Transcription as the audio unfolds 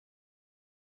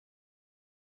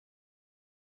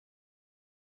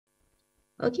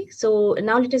Okay, so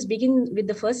now let us begin with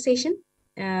the first session.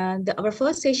 Our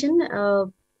first session,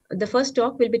 the first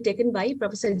talk will be taken by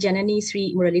Professor Janani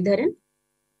Sri Muralidharan.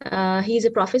 He is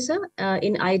a professor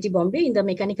in IIT Bombay in the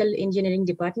Mechanical Engineering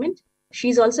Department. She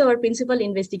is also our principal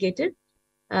investigator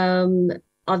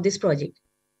of this project.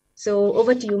 So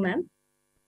over to you, ma'am.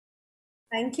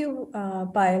 Thank you,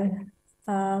 Payal.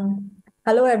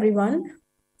 Hello, everyone.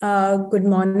 Good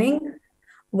morning.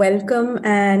 Welcome,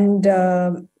 and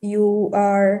you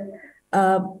are,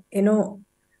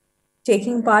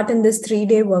 taking part in this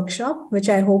 3-day workshop, which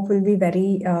I hope will be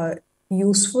very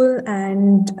useful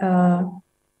and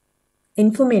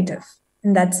informative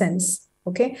in that sense.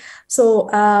 Okay, so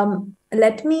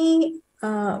let me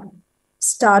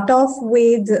start off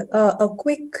with a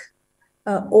quick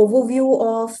overview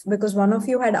of, because one of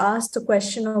you had asked the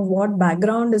question of what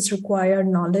background is required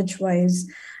knowledge-wise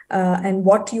and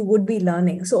what you would be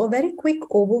learning. So a very quick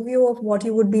overview of what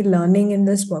you would be learning in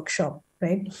this workshop,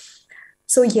 right?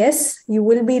 So yes, you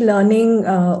will be learning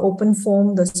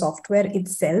OpenFOAM, the software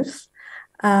itself.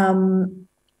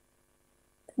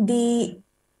 The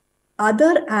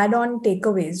other add-on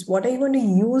takeaways, what are you going to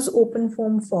use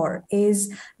OpenFOAM for,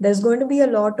 is there's going to be a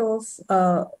lot of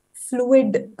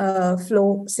fluid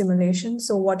flow simulation.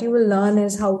 So what you will learn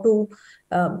is how to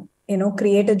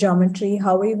create a geometry,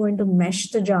 how are you going to mesh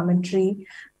the geometry,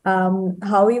 how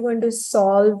are you going to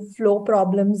solve flow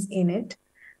problems in it,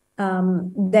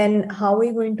 then how are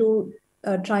you going to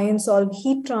try and solve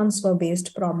heat transfer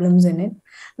based problems in it.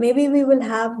 Maybe we will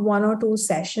have 1 or 2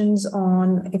 sessions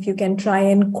on if you can try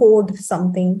and code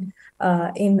something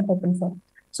in OpenFOAM.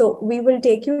 So we will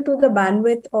take you to the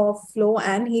bandwidth of flow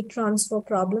and heat transfer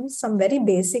problems, some very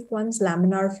basic ones: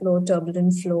 laminar flow,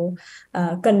 turbulent flow,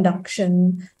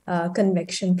 conduction,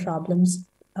 convection problems,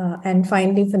 and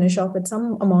finally finish off with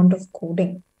some amount of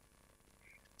coding.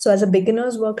 So as a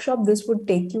beginner's workshop, this would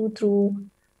take you through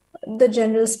the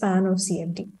general span of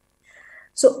CFD.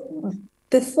 So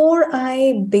before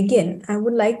I begin, I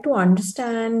would like to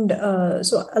understand,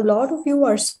 so a lot of you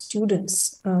are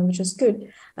students, which is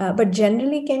good, but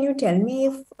generally, can you tell me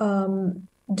if,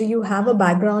 do you have a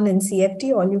background in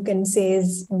CFD? All you can say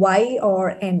is Y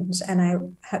or Ns,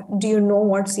 and do you know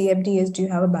what CFD is? Do you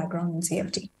have a background in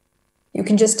CFD? You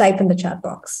can just type in the chat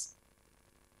box.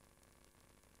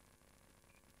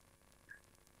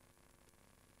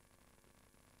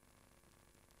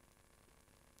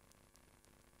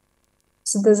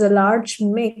 So there's a large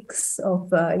mix of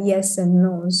yes and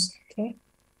no's, okay?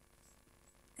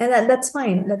 And that's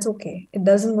fine, that's okay.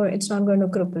 It's not going to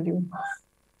cripple you.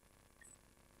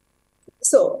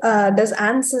 So does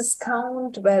answers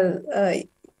count? Well,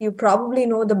 you probably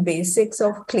know the basics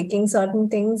of clicking certain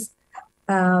things.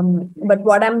 But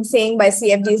what I'm saying by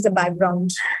CFD is the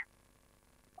background.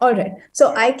 All right.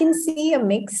 So I can see a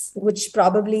mix, which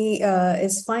probably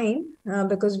is fine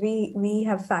because we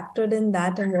have factored in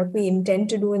that. And what we intend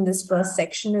to do in this first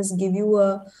section is give you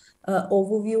a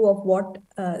overview of what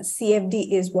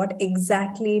CFD is. What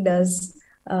exactly does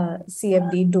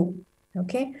CFD do?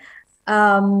 Okay.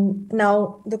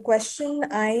 Now, the question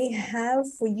I have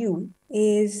for you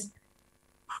is,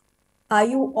 are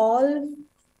you all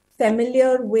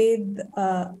familiar with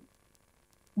the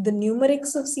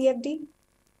numerics of CFD?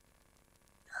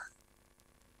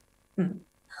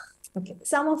 Okay,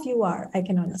 some of you are, I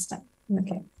can understand.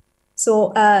 Okay,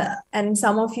 so, and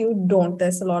some of you don't,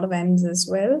 there's a lot of N's as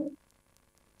well.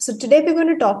 So today we're going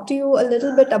to talk to you a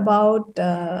little bit about,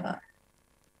 a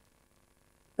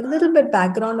little bit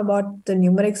background about the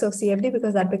numerics of CFD,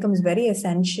 because that becomes very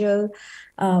essential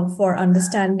for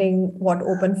understanding what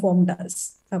OpenFOAM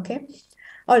does, okay?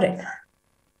 All right.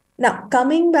 Now,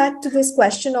 coming back to this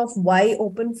question of why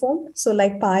OpenFOAM. So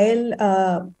like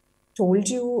Payal told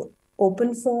you,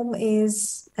 OpenFOAM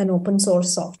is an open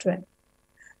source software.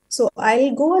 So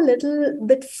I'll go a little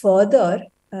bit further,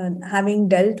 having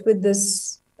dealt with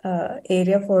this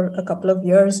area for a couple of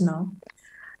years now.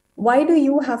 Why do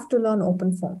you have to learn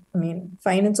OpenFOAM? I mean,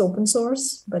 fine, it's open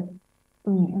source, but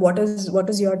what is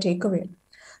your takeaway?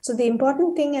 So the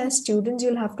important thing as students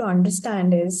you'll have to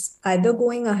understand is either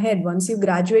going ahead, once you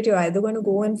graduate, you're either going to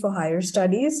go in for higher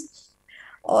studies,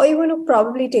 or you're going to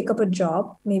probably take up a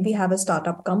job, maybe have a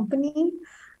startup company.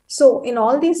 So in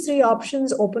all these 3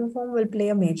 options, OpenFOAM will play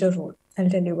a major role. I'll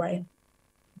tell you why.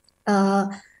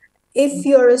 If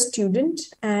you're a student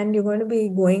and you're going to be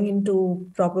going into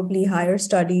probably higher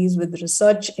studies with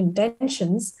research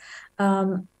intentions,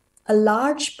 a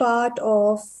large part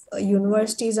of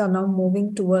universities are now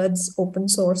moving towards open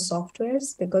source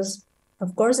softwares because,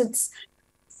 of course, it's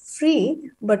free,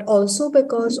 but also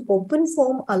because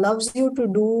OpenFOAM allows you to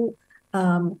do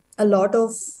a lot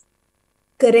of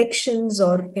corrections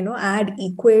or, add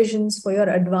equations for your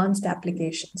advanced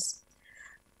applications.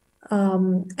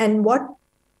 And what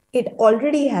it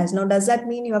already has. Now, does that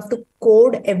mean you have to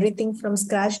code everything from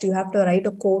scratch? Do you have to write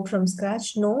a code from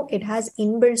scratch? No, it has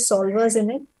inbuilt solvers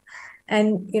in it.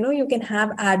 And, you can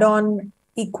have add-on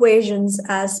equations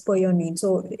as per your need.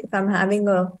 So if I'm having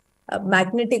a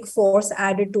magnetic force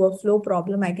added to a flow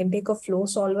problem, I can take a flow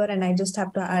solver and I just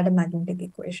have to add a magnetic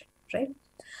equation, right?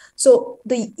 So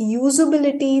the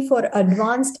usability for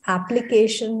advanced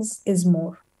applications is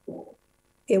more.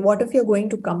 Okay, what if you're going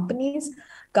to companies?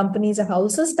 Companies have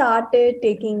also started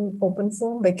taking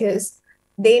OpenFOAM because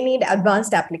they need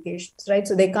advanced applications, right?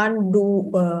 So they can't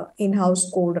do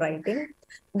in-house code writing.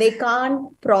 They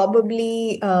can't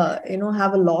probably,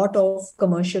 have a lot of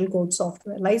commercial code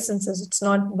software licenses. It's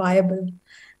not viable.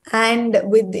 And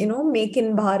with, Make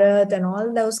in Bharat and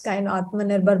all those kind of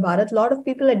Atmanirbhar Bharat, a lot of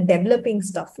people are developing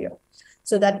stuff here.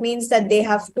 So that means that they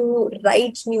have to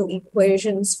write new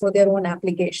equations for their own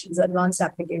applications, advanced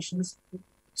applications.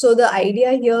 So the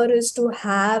idea here is to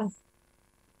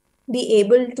be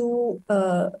able to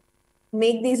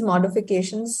make these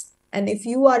modifications. And if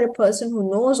you are a person who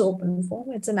knows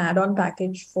OpenFOAM, it's an add-on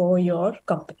package for your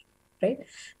company, right?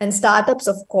 And startups,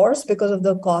 of course, because of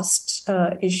the cost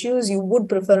issues, you would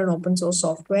prefer an open source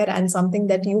software and something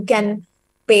that you can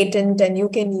patent and you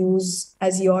can use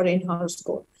as your in-house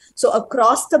code. So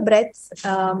across the breadth,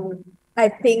 I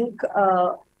think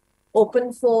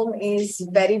OpenFOAM is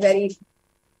very, very,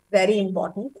 very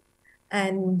important.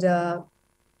 And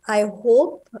I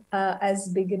hope as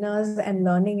beginners and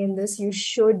learning in this, you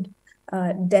should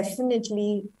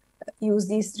definitely use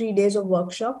these 3 days of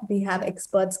workshop. We have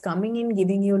experts coming in,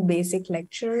 giving you basic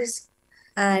lectures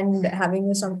and having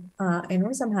you some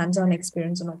hands-on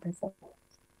experience on OpenFOAM.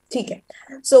 Okay.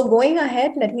 So going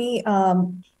ahead, let me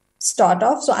start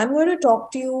off. So I'm going to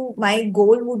talk to you. My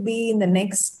goal would be in the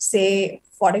next, say,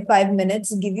 45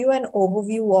 minutes, give you an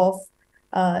overview of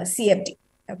CFD.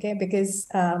 Okay, because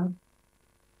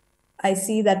I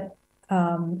see that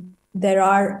there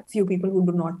are few people who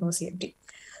do not know CFD.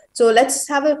 So let's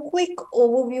have a quick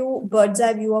overview, bird's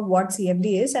eye view of what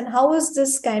CFD is and how is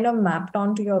this kind of mapped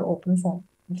onto your OpenFOAM.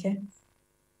 Okay.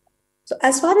 So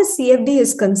as far as CFD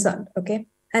is concerned, okay,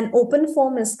 and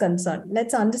OpenFOAM is concerned,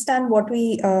 let's understand what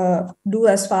we do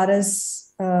as far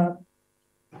as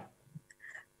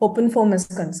OpenFOAM is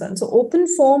concerned. So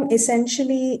OpenFOAM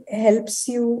essentially helps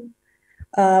you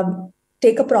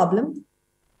take a problem.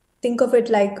 Think of it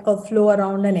like a flow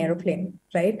around an airplane,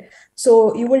 right?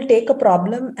 So you will take a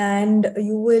problem and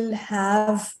you will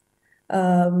have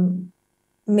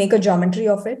make a geometry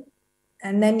of it.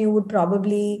 And then you would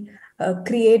probably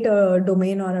create a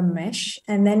domain or a mesh.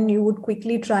 And then you would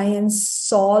quickly try and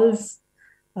solve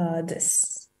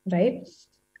this, right?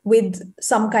 With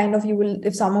some kind of,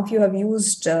 if some of you have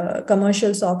used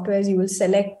commercial softwares, you will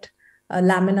select a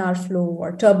laminar flow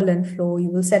or turbulent flow, you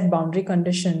will set boundary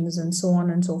conditions and so on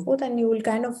and so forth. And you will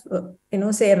kind of,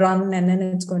 say run and then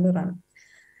it's going to run.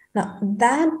 Now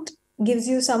that gives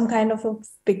you some kind of a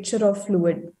picture of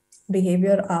fluid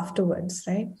behavior afterwards,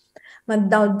 right? But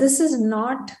now this is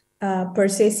not per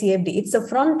se CFD. It's the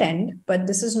front end, but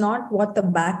this is not what the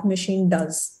back machine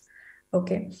does.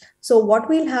 Okay. So what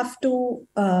we'll have to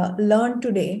learn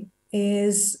today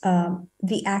is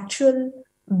the actual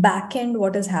backend,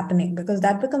 what is happening, because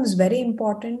that becomes very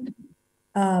important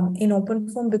in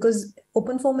OpenFOAM, because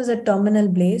OpenFOAM is a terminal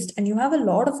based and you have a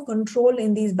lot of control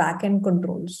in these backend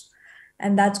controls.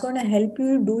 And that's going to help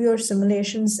you do your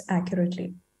simulations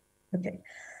accurately. Okay.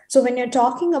 So when you're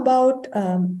talking about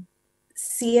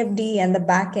CFD and the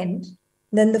backend,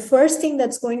 then the first thing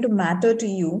that's going to matter to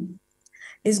you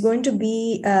is going to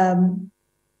be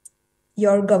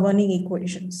your governing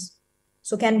equations.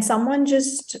 So can someone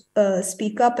just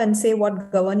speak up and say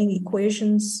what governing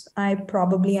equations I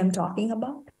probably am talking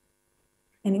about?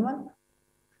 Anyone?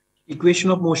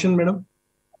 Equation of motion, madam.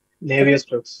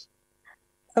 Navier-Stokes.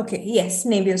 Okay, yes,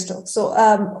 Navier-Stokes. So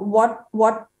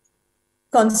what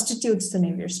constitutes the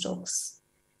Navier-Stokes?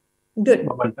 Good.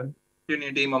 Momentum.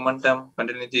 Unity, momentum,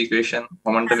 continuity equation,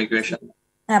 momentum equation.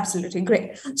 Absolutely,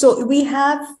 great. So we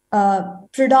have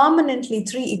predominantly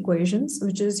 3 equations,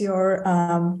 which is your,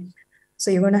 so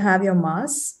you're going to have your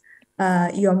mass,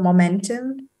 your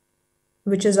momentum,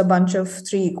 which is a bunch of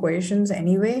 3 equations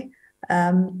anyway.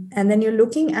 And then you're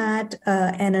looking at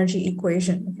energy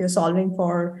equation if you're solving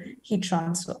for heat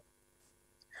transfer.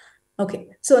 Okay,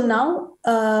 so now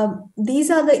these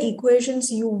are the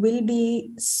equations you will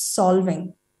be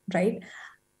solving, right?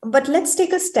 but let's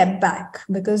take a step back,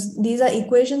 because these are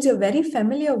equations you're very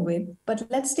familiar with, but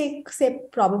let's take, say,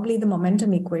 probably the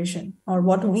momentum equation, or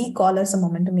what we call as a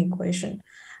momentum equation.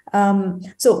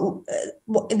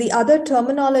 The other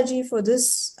terminology for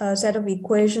this set of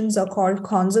equations are called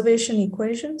conservation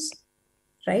equations,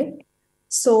 right?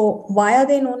 So why are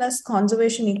they known as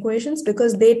conservation equations?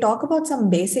 Because they talk about some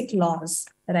basic laws,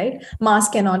 right? Mass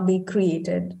cannot be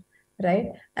created, right?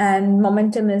 And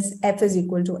momentum is F is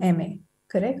equal to ma,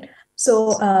 correct?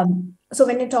 So, so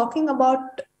when you're talking about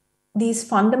these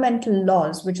fundamental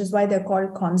laws, which is why they're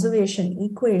called conservation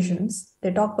equations,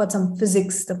 they talk about some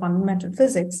physics, the fundamental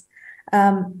physics,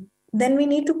 then we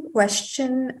need to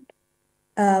question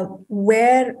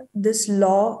where this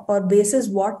law, or basis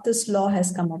what this law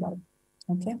has come about.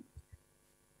 Okay.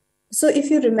 So if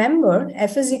you remember,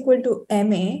 F is equal to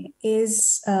ma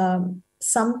is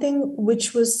something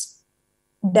which was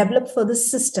developed for the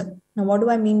system. Now, what do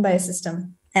I mean by a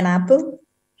system? An apple,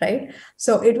 right?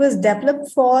 So it was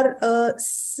developed for a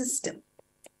system.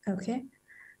 Okay.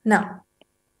 Now,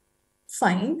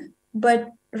 fine. But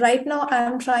right now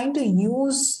I'm trying to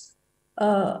use,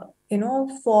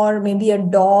 for maybe a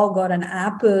dog or an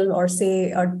apple, or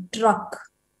say a truck,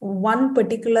 one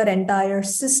particular entire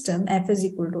system, F is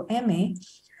equal to ma.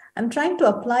 I'm trying to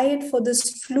apply it for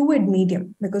this fluid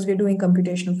medium, because we're doing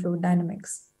computational fluid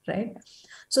dynamics, right?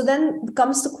 So then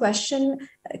comes the question,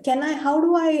 how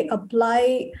do I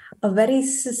apply a very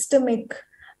systemic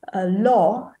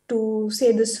law to,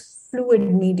 say, this fluid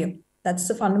medium? That's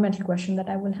the fundamental question that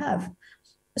I will have.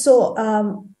 So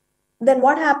then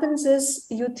what happens is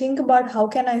you think about, how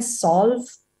can I solve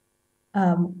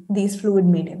these fluid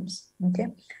mediums? Okay.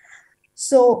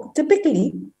 So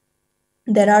typically,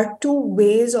 there are two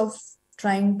ways of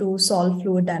trying to solve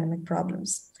fluid dynamic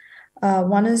problems.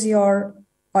 One is your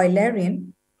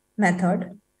Eulerian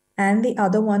method, and the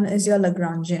other one is your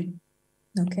Lagrangian.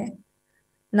 Okay.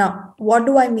 Now, what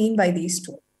do I mean by these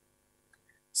two?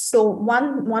 So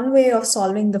one way of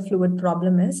solving the fluid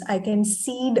problem is I can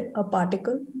seed a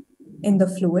particle in the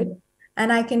fluid,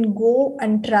 and I can go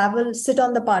and travel, sit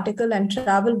on the particle and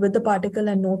travel with the particle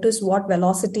and notice what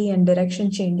velocity and direction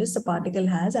changes the particle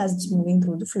has as it's moving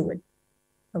through the fluid.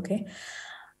 Okay.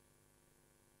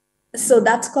 So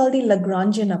that's called the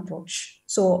Lagrangian approach.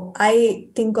 So I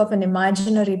think of an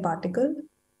imaginary particle,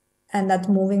 and that's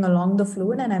moving along the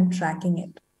fluid, and I'm tracking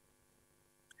it.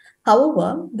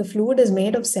 However, the fluid is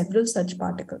made of several such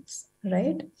particles,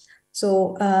 right?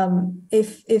 So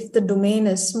if the domain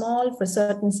is small for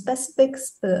certain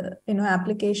specifics,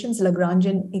 applications,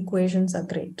 Lagrangian equations are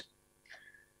great.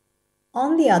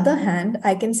 On the other hand,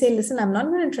 I can say, listen, I'm not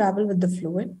going to travel with the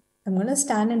fluid. I'm going to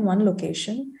stand in one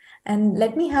location, and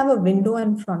let me have a window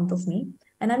in front of me.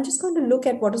 And I'm just going to look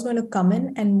at what is going to come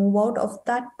in and move out of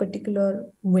that particular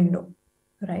window,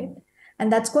 right?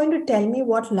 And that's going to tell me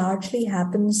what largely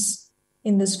happens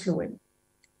in this fluid.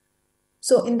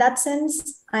 So in that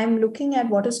sense, I'm looking at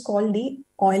what is called the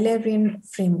Eulerian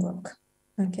framework,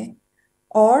 okay?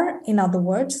 Or in other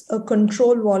words, a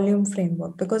control volume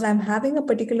framework, because I'm having a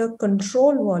particular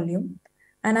control volume,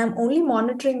 and I'm only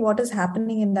monitoring what is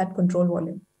happening in that control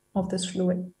volume of this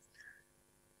fluid.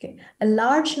 Okay, a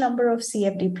large number of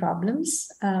CFD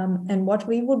problems, and what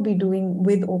we would be doing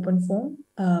with OpenFOAM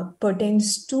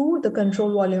pertains to the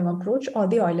control volume approach or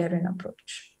the Eulerian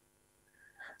approach.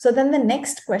 So then the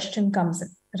next question comes in,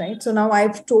 right? So now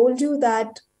I've told you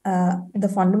that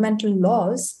the fundamental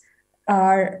laws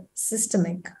are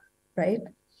systemic, right?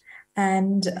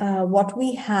 And what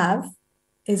we have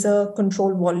is a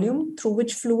control volume through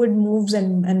which fluid moves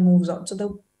and moves out.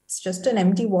 So it's just an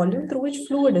empty volume through which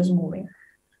fluid is moving.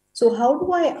 So how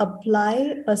do I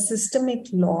apply a systemic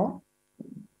law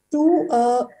to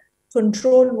a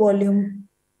control volume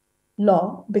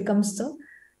law becomes the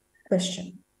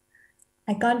question.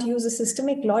 I can't use a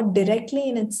systemic law directly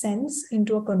in its sense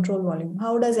into a control volume.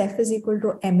 How does F is equal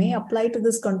to ma apply to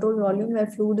this control volume where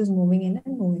fluid is moving in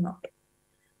and moving out?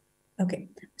 Okay,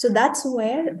 so that's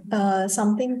where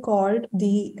something called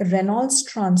the Reynolds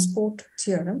transport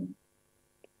theorem.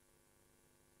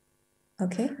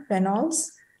 Okay,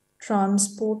 Reynolds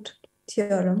transport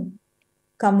theorem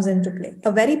comes into play.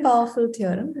 A very powerful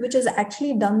theorem which has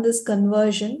actually done this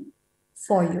conversion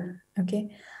for you.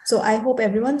 Okay, so I hope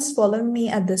everyone's following me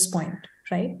at this point,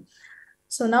 right?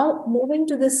 So now moving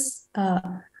to this,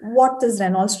 what this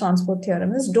Reynolds transport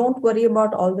theorem is, don't worry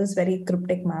about all this very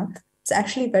cryptic math. It's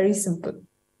actually very simple,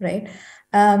 right?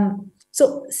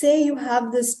 So say you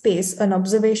have this space, an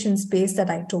observation space that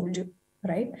I told you,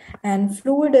 right? And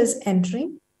fluid is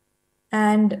entering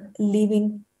and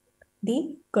leaving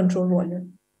the control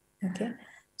volume, okay?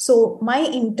 So my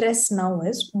interest now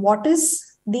is, what is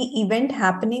the event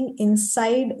happening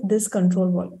inside this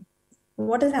control volume.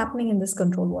 What is happening in this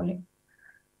control volume?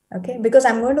 Okay, because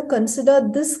I'm going to consider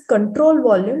this control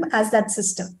volume as that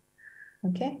system.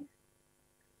 Okay.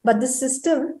 But this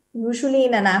system, usually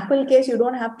in an Apple case, you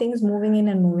don't have things moving in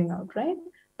and moving out, right?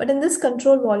 But in this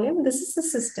control volume, this is the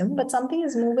system, but something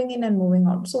is moving in and moving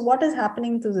out. So what is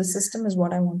happening to the system is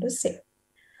what I want to say.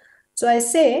 So I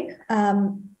say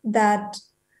that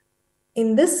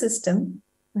in this system,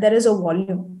 there is a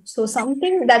volume. So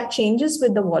something that changes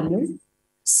with the volume.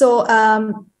 So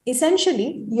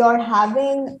essentially, you're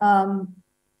having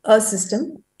a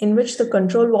system in which the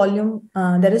control volume,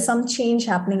 there is some change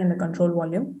happening in the control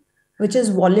volume, which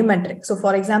is volumetric. So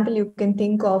for example, you can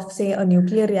think of, say, a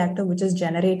nuclear reactor, which is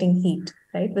generating heat,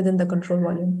 right, within the control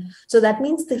volume. So that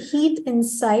means the heat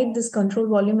inside this control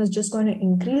volume is just going to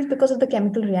increase because of the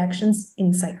chemical reactions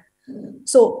inside.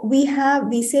 So we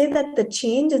say that the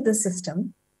change in the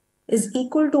system is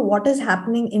equal to what is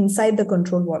happening inside the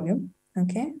control volume.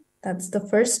 Okay, that's the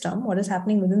first term, what is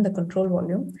happening within the control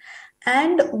volume.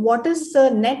 And what is the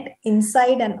net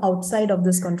inside and outside of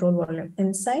this control volume?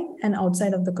 Inside and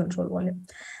outside of the control volume.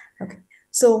 Okay,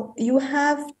 so you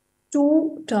have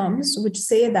two terms which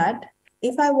say that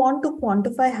if I want to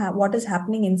quantify what is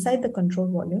happening inside the control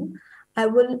volume, I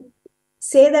will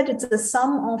say that it's the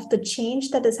sum of the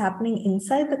change that is happening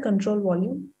inside the control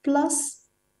volume plus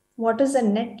what is the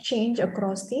net change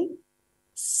across the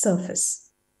surface.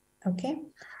 Okay.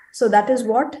 So that is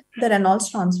what the Reynolds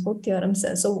transport theorem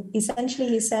says. So essentially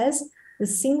he says the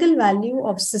single value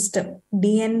of system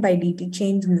dN by dt,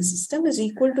 change in the system, is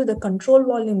equal to the control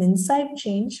volume inside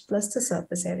change plus the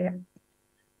surface area.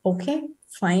 Okay,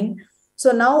 fine.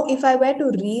 So now if I were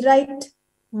to rewrite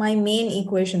my main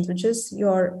equations, which is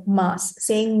your mass,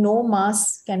 saying no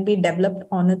mass can be developed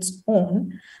on its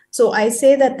own. So I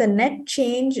say that the net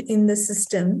change in the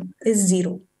system is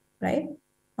 0, right?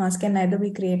 Mass can neither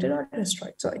be created or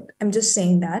destroyed. So I'm just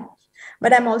saying that.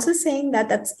 But I'm also saying that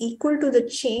that's equal to the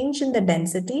change in the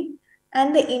density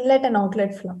and the inlet and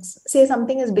outlet flux. Say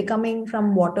something is becoming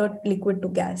from water, liquid to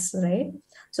gas, right?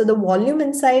 So the volume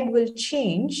inside will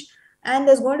change and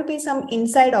there's going to be some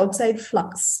inside-outside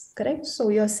flux, correct? So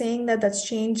you're saying that that's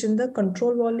change in the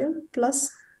control volume plus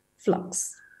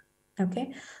flux,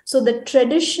 okay? So the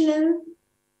traditional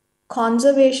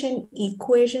conservation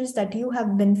equations that you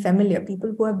have been familiar,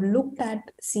 people who have looked at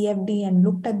CFD and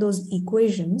looked at those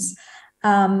equations,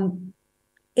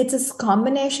 it's a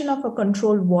combination of a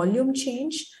control volume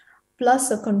change plus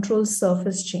a control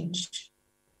surface change,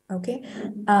 okay?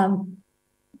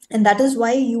 And that is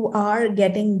why you are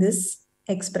getting this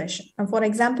expression. And for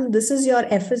example, this is your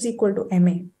F is equal to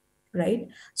MA, right?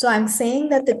 So I'm saying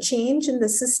that the change in the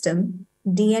system,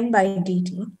 dN by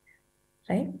dt,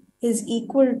 right, is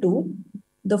equal to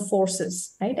the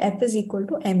forces, right? F is equal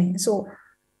to MA. So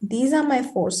these are my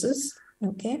forces,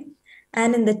 okay?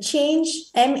 And in the change,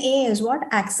 MA is what?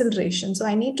 Acceleration. So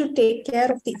I need to take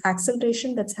care of the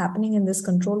acceleration that's happening in this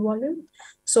control volume.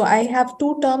 So I have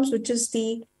two terms, which is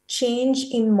the change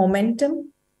in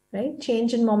momentum, right?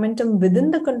 Change in momentum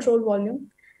within the control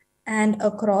volume and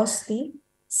across the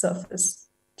surface.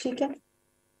 Okay?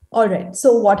 All right.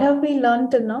 So what have we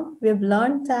learned till now? We have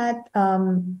learned that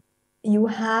you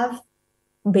have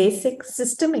basic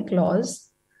systemic laws,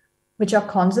 which are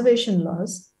conservation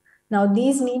laws. Now,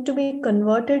 these need to be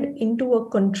converted into a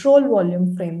control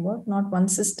volume framework, not one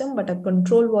system, but a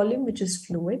control volume, which is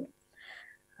fluid.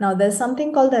 Now, there's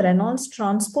something called the Reynolds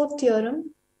transport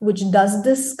theorem, which does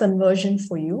this conversion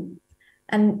for you.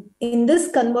 And in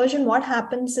this conversion, what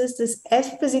happens is this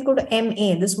F is equal to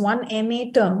MA, this one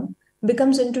MA term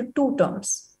becomes into two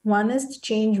terms. One is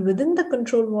change within the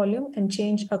control volume and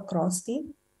change across the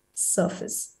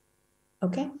surface.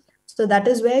 Okay. So that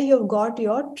is where you've got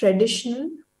your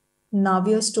traditional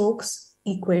Navier-Stokes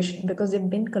equation, because they've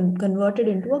been converted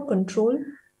into a control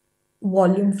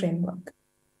volume framework.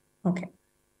 Okay.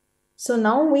 So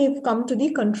now we've come to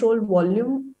the control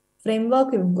volume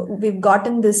framework. We've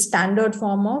gotten this standard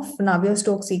form of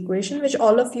Navier-Stokes equation, which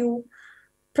all of you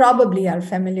probably are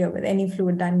familiar with. Any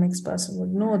fluid dynamics person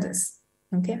would know this.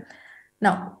 Okay.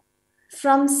 Now,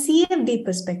 from CFD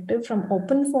perspective, from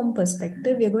OpenFOAM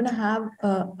perspective, we're going to have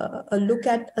a look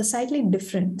at a slightly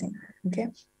different thing. Okay.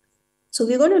 So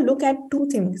we're going to look at two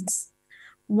things.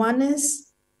 One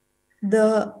is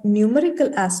the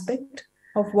numerical aspect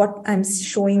of what I'm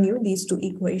showing you, these two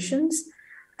equations,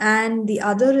 and the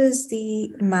other is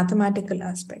the mathematical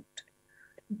aspect.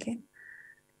 Okay.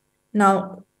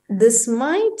 Now, this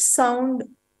might sound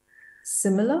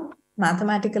similar,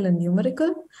 mathematical and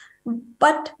numerical,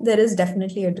 but there is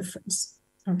definitely a difference.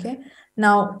 Okay.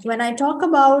 Now, when I talk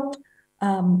about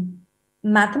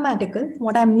mathematical,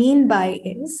 what I mean by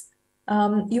is,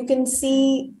 you can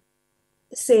see,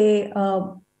 say,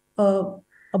 a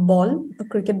ball, a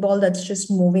cricket ball that's just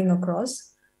moving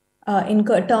across. In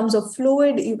terms of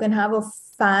fluid, you can have a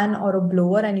fan or a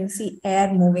blower and you see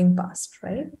air moving past,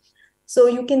 right? So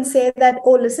you can say that,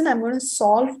 oh, listen, I'm going to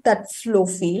solve that flow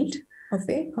field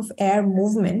of air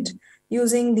movement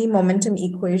using the momentum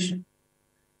equation.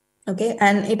 Okay,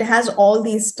 and it has all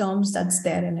these terms that's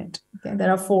there in it. Okay,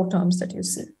 there are 4 terms that you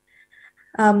see.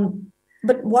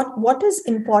 But what is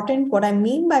important, what I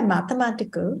mean by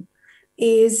mathematical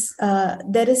is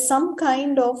there is some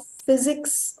kind of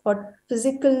physics or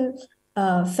physical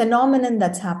phenomenon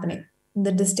that's happening.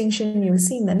 The distinction you'll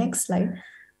see in the next slide.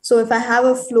 So if I have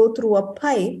a flow through a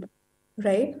pipe,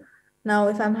 right? Now,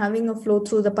 if I'm having a flow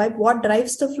through the pipe, what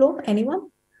drives the flow? Anyone?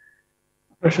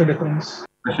 Pressure difference.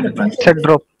 Pressure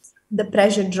drop. The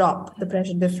pressure drop, the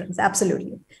pressure difference,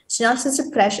 absolutely. It's not just a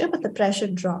pressure, but the pressure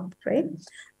drop, right?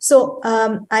 So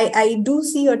I do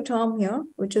see a term here,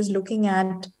 which is looking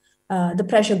at the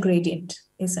pressure gradient,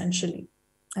 essentially.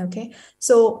 Okay,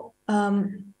 so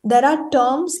there are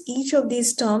terms, each of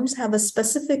these terms have a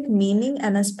specific meaning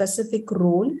and a specific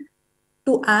role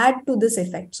to add to this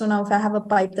effect. So now if I have a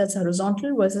pipe that's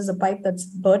horizontal versus a pipe that's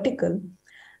vertical,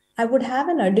 I would have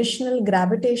an additional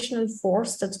gravitational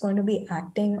force that's going to be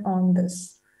acting on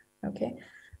this. Okay,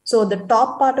 so the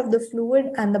top part of the fluid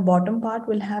and the bottom part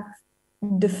will have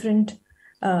different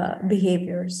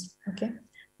behaviors. Okay,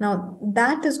 now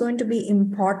that is going to be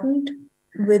important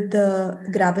with the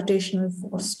gravitational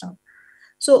force term.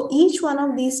 So each one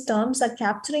of these terms are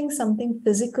capturing something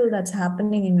physical that's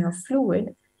happening in your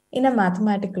fluid in a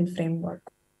mathematical framework.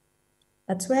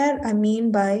 That's where I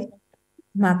mean by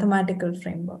mathematical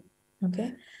framework.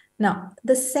 Okay. Now,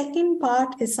 the second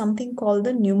part is something called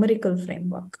the numerical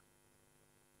framework.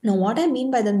 Now, what I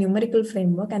mean by the numerical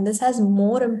framework, and this has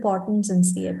more importance in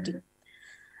CFD,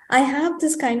 I have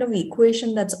this kind of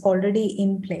equation that's already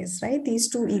in place, right? These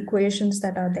 2 equations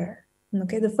that are there.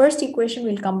 Okay, the first equation,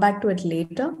 we'll come back to it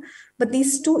later, but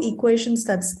these 2 equations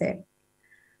that's there.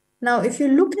 Now, if you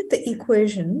look at the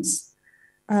equations,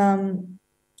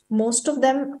 most of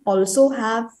them also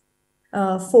have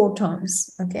 4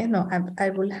 terms. Okay, no, I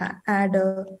will add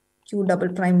a Q double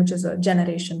prime, which is a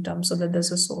generation term, so that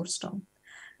there's a source term.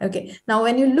 Okay, now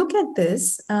when you look at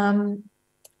this,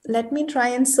 let me try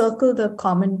and circle the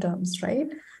common terms, right?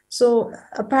 So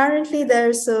apparently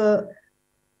there's a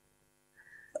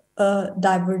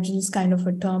divergence kind of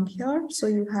a term here. So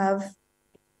you have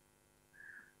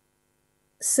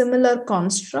similar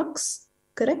constructs,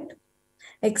 correct?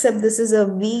 Except this is a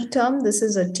V term, this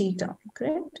is a T term,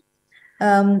 correct?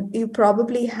 You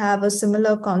probably have a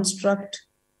similar construct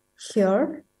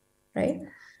here, right?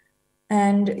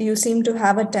 And you seem to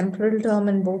have a temporal term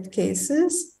in both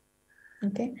cases,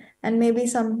 okay? And maybe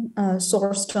some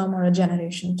source term or a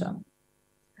generation term,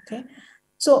 okay?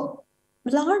 So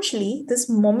largely, this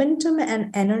momentum and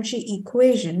energy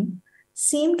equation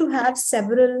seem to have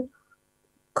several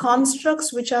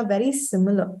constructs which are very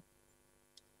similar.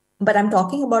 But I'm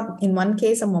talking about, in one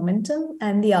case, a momentum,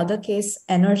 and the other case,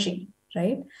 energy,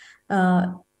 right?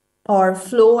 Or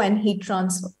flow and heat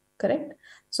transfer, correct?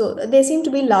 So they seem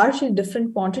to be largely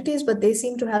different quantities, but they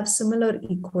seem to have similar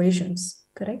equations,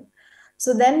 correct?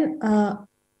 So then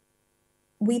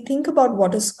we think about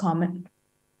what is common.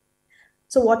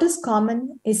 So what is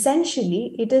common?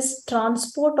 Essentially, it is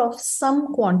transport of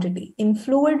some quantity. In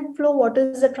fluid flow, what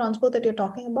is the transport that you're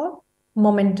talking about?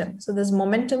 Momentum. So there's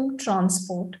momentum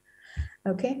transport,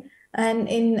 okay? And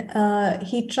in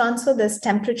heat transfer, there's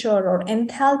temperature or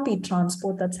enthalpy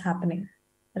transport that's happening,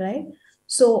 right?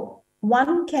 So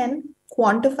one can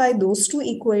quantify those 2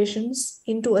 equations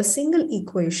into a single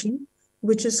equation,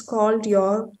 which is called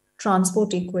your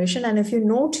transport equation. And if you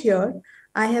note here,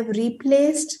 I have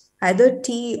replaced either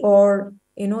T or,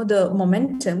 the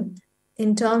momentum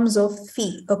in terms of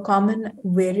phi, a common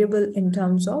variable in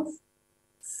terms of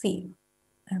phi,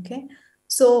 okay?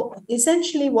 So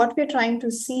essentially what we're trying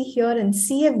to see here in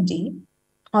CFD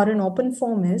or in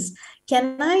OpenFOAM is,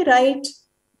 can I write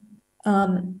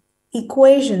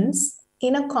equations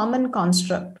in a common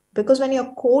construct? Because when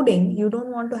you're coding, you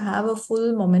don't want to have a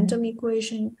full momentum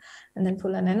equation and then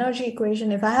full an energy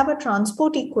equation. If I have a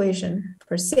transport equation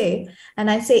per se, and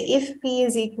I say if P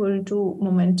is equal to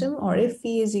momentum or if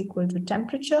P is equal to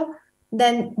temperature,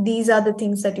 then these are the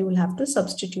things that you will have to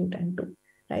substitute and do,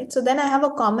 right? So then I have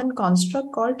a common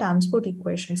construct called transport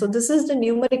equation. So this is the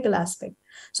numerical aspect.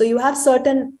 So you have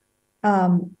certain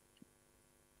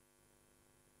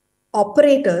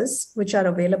operators which are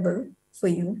available for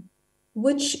you,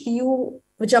 which you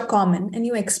which are common, and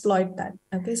you exploit that.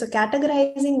 Okay, so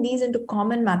categorizing these into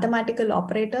common mathematical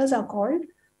operators are called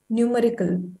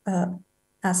numerical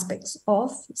aspects of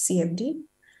CFD.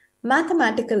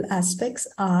 Mathematical aspects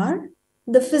are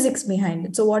the physics behind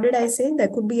it. So what did I say? There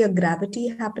could be a gravity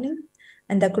happening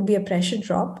and there could be a pressure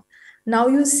drop. Now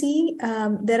you see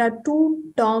there are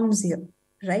two terms here,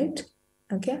 right?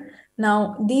 Okay.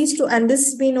 Now these two, and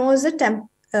this we know is a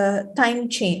time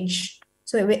change.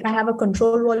 So I have a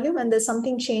control volume and there's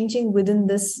something changing within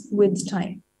this with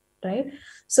time, right?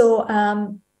 So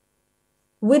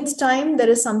with time, there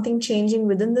is something changing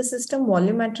within the system,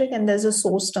 volumetric, and there's a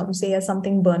source term, say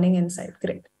something burning inside.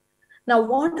 Great. Now,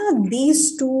 what are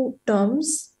these two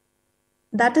terms?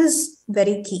 That is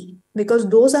very key because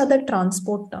those are the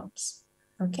transport terms.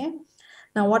 Okay.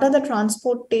 Now, what are the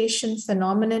transportation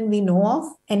phenomenon we know of?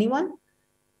 Anyone?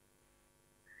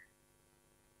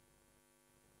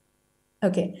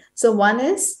 Okay. So one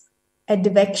is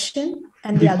advection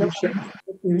and the other one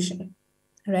is diffusion.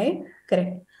 Right?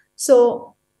 Correct.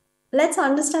 So let's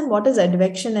understand what is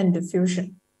advection and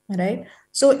diffusion, right?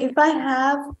 So if I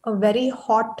have a very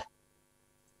hot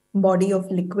body of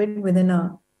liquid within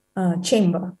a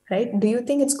chamber, right? Do you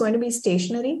think it's going to be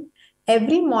stationary?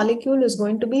 Every molecule is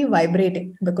going to be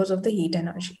vibrating because of the heat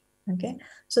energy, okay?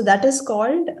 So that is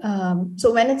called,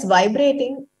 so when it's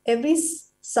vibrating, every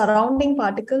surrounding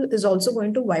particle is also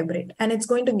going to vibrate and it's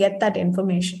going to get that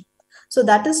information. So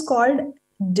that is called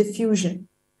diffusion.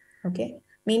 Okay,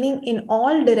 meaning in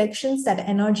all directions that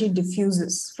energy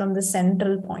diffuses from the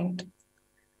central point.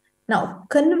 Now,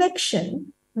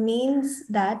 convection means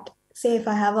that, say, if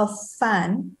I have a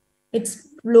fan, it's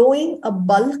flowing a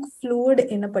bulk fluid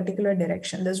in a particular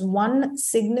direction. There's one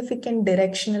significant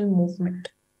directional movement.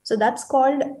 So that's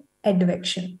called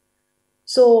advection.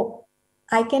 So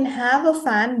I can have a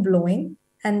fan blowing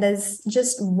and there's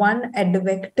just one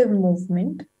advective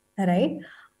movement, right?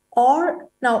 Or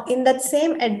now in that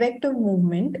same advective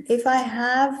movement, if I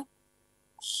have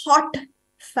hot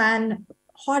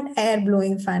air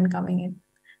blowing fan coming in,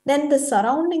 then the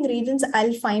surrounding regions,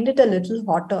 I'll find it a little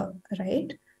hotter,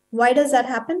 right? Why does that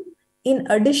happen? In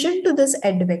addition to this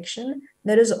advection,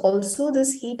 there is also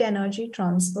this heat energy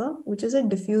transfer, which is a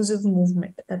diffusive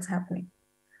movement that's happening,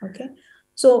 okay?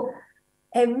 So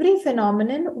every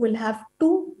phenomenon will have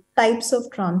two types of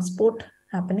transport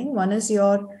happening. One is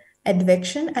your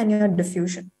advection and your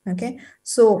diffusion, okay?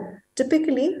 So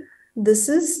typically this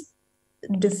is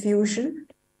diffusion,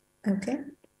 okay?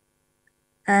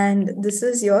 And this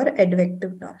is your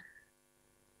advective term.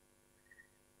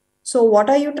 So what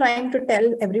are you trying to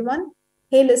tell everyone?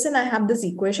 Hey, listen, I have this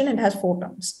equation, it has four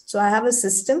terms. So I have a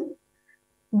system.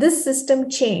 This system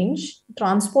change,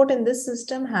 transport in this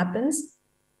system happens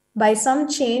by some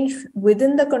change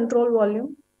within the control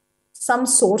volume, some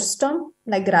source term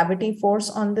like gravity force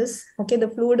on this, okay, the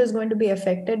fluid is going to be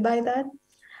affected by that,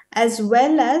 as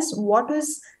well as what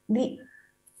is the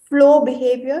flow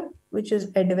behavior, which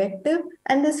is advective,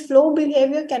 and this flow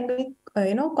behavior can be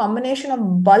combination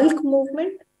of bulk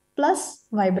movement plus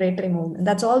vibratory movement.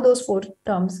 That's all those four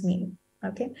terms mean,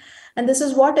 okay? And this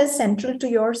is what is central to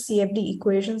your CFD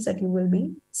equations that you will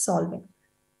be solving,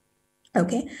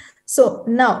 okay? So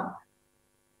now,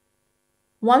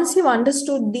 once you've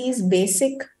understood these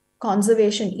basic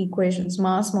conservation equations,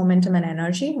 mass, momentum, and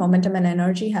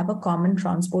energy have a common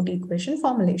transport equation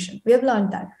formulation. We have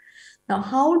learned that. Now,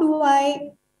 how do I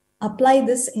apply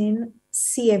this in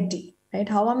CFD, right?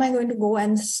 How am I going to go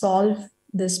and solve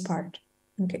this part?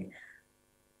 Okay.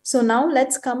 So now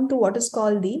let's come to what is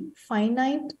called the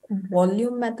finite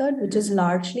volume method, which is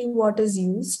largely what is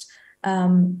used.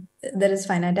 There is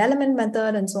finite element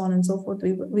method and so on and so forth.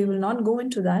 We will not go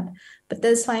into that, but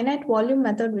there's finite volume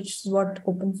method, which is what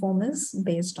OpenFOAM is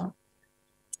based on.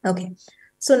 Okay,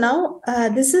 so now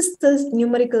this is the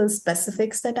numerical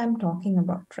specifics that I'm talking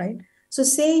about, right? So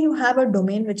say you have a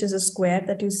domain, which is a square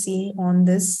that you see on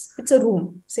this, it's a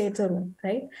room, say it's a room,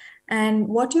 right? And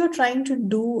what you're trying to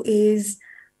do is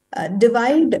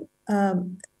divide,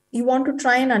 you want to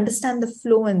try and understand the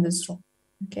flow in this room.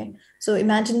 Okay, so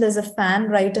imagine there's a fan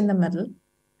right in the middle.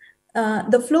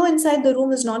 The flow inside the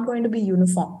room is not going to be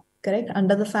uniform, correct?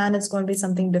 Under the fan, it's going to be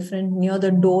something different. Near the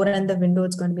door and the window,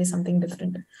 it's going to be something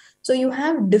different. So you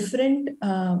have different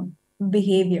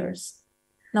behaviors.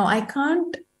 Now, I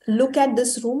can't look at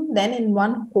this room then in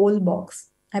one whole box.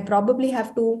 I probably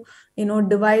have to,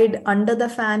 divide under the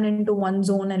fan into one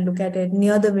zone and look at it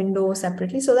near the window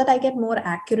separately so that I get more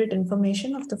accurate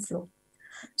information of the flow.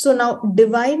 So now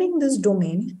dividing this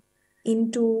domain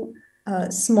into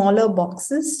smaller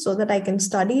boxes so that I can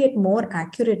study it more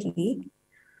accurately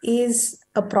is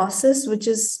a process which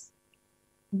is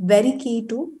very key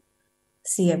to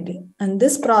CFD. And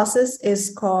this process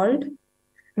is called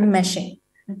meshing,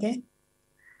 okay?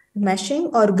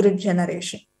 Meshing or grid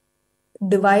generation,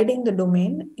 dividing the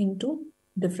domain into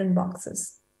different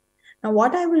boxes. Now,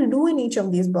 what I will do in each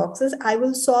of these boxes, I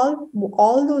will solve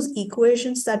all those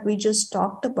equations that we just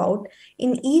talked about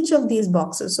in each of these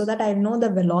boxes so that I know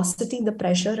the velocity, the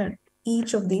pressure in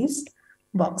each of these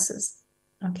boxes.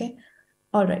 Okay.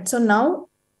 All right. So now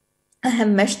I have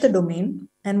meshed the domain.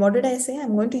 And what did I say?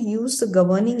 I'm going to use the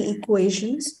governing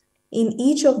equations in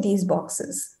each of these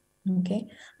boxes. Okay.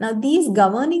 Now, these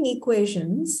governing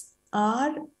equations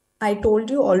are, I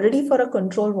told you already, for a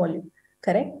control volume,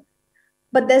 correct?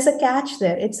 But there's a catch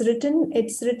there. It's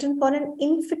written for an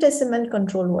infinitesimal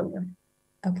control volume.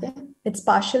 Okay. It's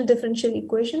partial differential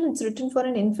equation. It's written for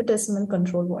an infinitesimal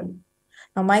control volume.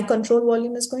 Now my control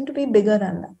volume is going to be bigger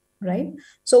than that, right?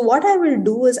 So what I will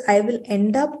do is I will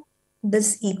end up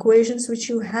this equations which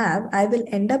you have, I will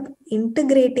end up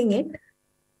integrating it,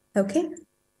 okay,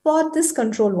 for this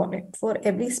control volume, for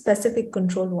every specific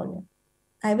control volume.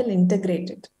 I will integrate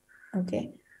it,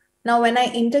 okay? Now, when I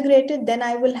integrate it, then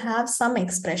I will have some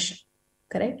expression,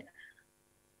 correct?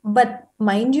 But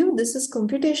mind you, this is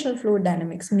computational fluid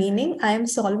dynamics, meaning I am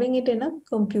solving it in a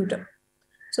computer.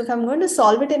 So if I'm going to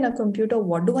solve it in a computer,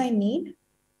 what do I need?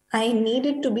 I need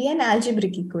it to be an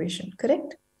algebraic equation,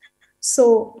 correct?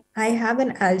 So I have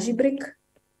an algebraic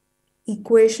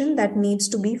equation that needs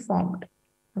to be formed,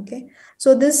 okay?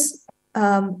 So this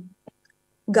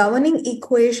governing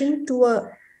equation to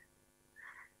a,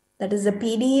 that is a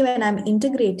PDE, when I'm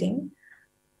integrating,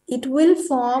 it will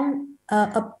form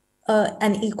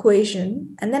an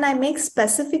equation, and then I make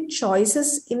specific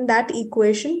choices in that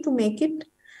equation to make it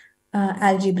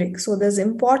algebraic. So there's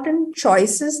important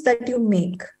choices that you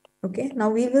make. Okay, now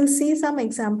we will see some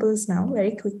examples now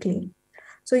very quickly.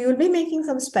 So you'll be making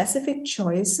some specific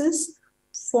choices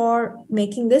for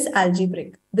making this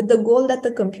algebraic with the goal that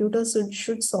the computer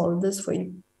should solve this for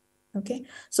you. Okay,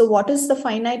 so what is the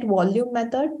finite volume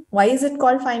method? Why is it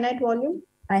called finite volume?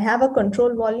 I have a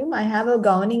control volume. I have a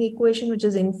governing equation, which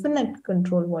is infinite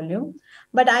control volume,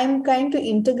 but I'm trying to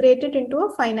integrate it into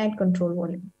a finite control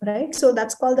volume, right? So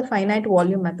that's called the finite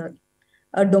volume method.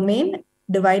 A domain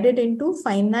divided into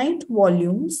finite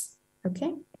volumes,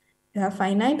 okay? You have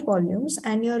finite volumes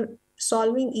and you're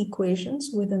solving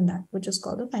equations within that, which is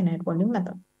called the finite volume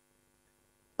method.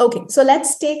 Okay, so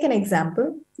let's take an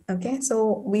example. Okay,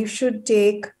 so we should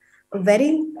take a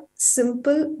very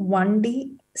simple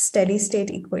 1D steady state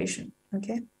equation.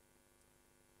 Okay,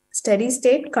 steady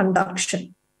state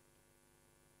conduction.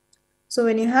 So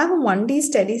when you have a 1D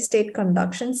steady state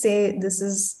conduction, say this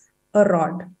is a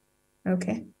rod.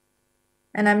 Okay,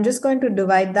 and I'm just going to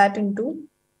divide that into,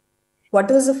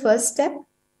 what was the first step?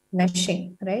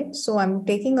 Meshing, right? So I'm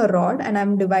taking a rod and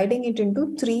I'm dividing it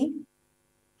into 3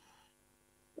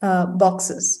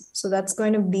 boxes. So that's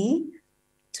going to be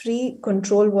 3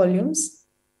 control volumes.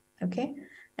 Okay.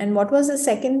 And what was the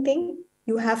second thing?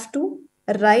 You have to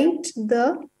write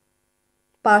the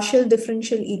partial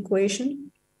differential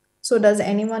equation. So does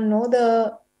anyone know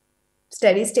the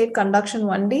steady state conduction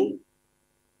 1D?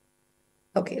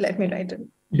 Okay, let me write it.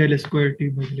 Del square T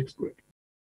by del square.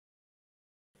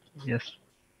 Yes.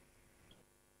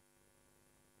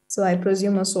 So I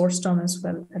presume a source term as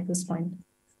well at this point.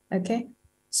 Okay.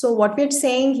 So what we're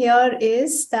saying here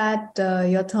is that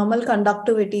your thermal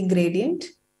conductivity gradient,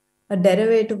 a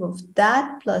derivative of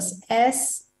that plus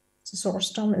S, so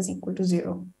source term, is equal to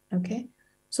 0. Okay.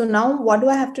 So now what do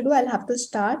I have to do? I'll have to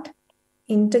start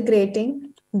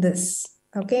integrating this.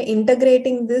 Okay.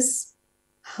 Integrating this,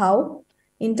 how?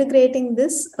 Integrating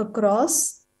this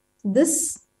across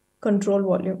this control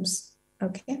volumes.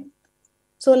 Okay.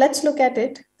 So let's look at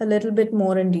it a little bit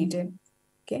more in detail.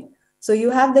 Okay. So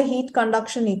you have the heat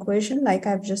conduction equation like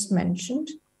I've just mentioned,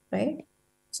 right?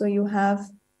 So you have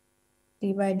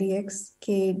d by dx,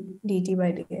 k dt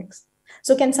by dx.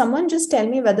 So can someone just tell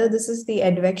me whether this is the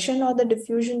advection or the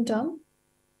diffusion term?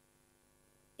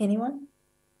 Anyone?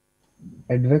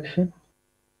 Advection?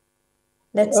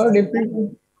 Let's go Okay.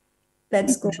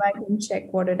 back and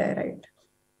check what did I write.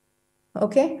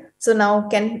 Okay. So now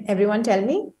can everyone tell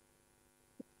me?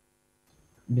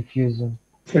 Diffusion.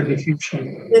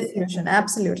 Diffusion. Diffusion,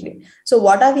 absolutely. So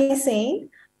what are we saying?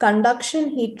 Conduction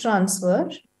heat transfer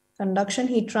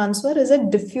is a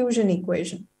diffusion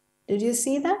equation. Did you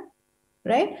see that?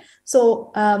 Right?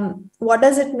 So what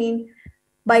does it mean?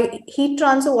 By heat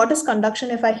transfer, what is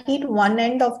conduction? If I heat one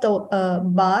end of the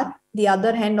bar, the other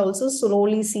end also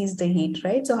slowly sees the heat,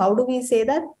 right? So how do we say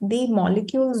that? The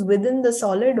molecules within the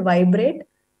solid vibrate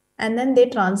and then they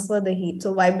transfer the heat.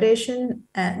 So vibration,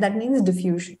 that means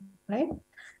diffusion, right?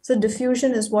 So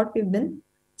diffusion is what we've been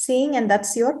seeing, and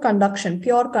that's your conduction,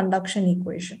 pure conduction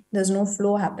equation. There's no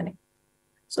flow happening.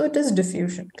 So it is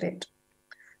diffusion. Great.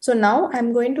 So now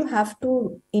I'm going to have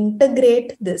to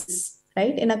integrate this,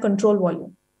 right, in a control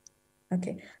volume.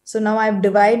 Okay. So now I've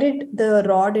divided the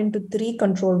rod into 3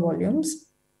 control volumes.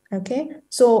 Okay.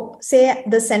 So say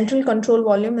the central control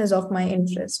volume is of my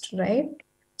interest, right?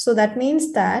 So that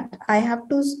means that I have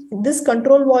to, this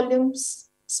control volume's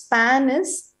span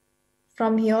is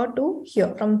from here to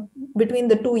here, from between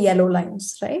the 2 yellow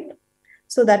lines, right?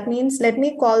 So that means, let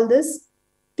me call this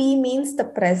P means the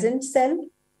present cell,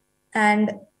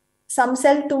 and some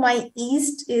cell to my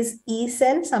east is E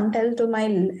cell, some cell to my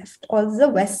left or the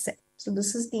west cell. So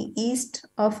this is the east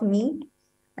of me,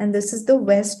 and this is the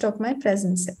west of my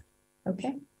present cell.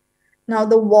 Okay. Now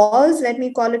the walls, let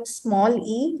me call it small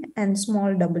e and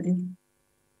small w.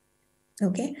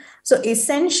 Okay. So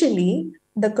essentially,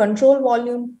 the control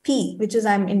volume P, which is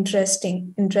I'm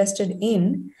interested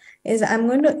in, is I'm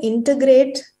going to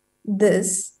integrate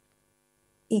this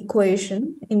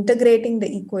equation, integrating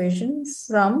the equation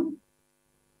from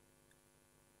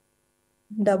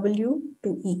W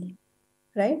to E,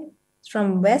 right?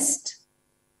 From west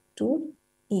to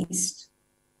east.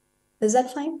 Is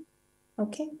that fine?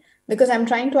 Okay. Because I'm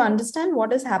trying to understand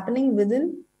what is happening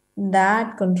within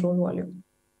that control volume.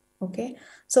 Okay.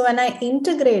 So when I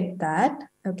integrate that,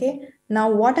 okay, now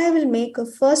what I will make a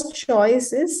first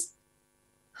choice is,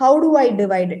 how do I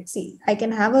divide it? See, I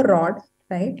can have a rod,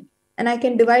 right? And I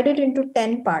can divide it into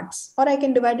 10 parts, or I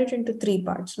can divide it into 3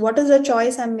 parts. What is the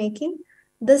choice I'm making?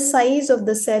 The size of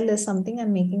the cell is something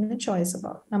I'm making a choice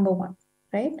about, number 1,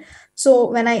 right? So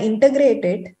when I integrate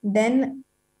it, then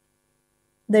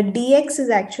the dx is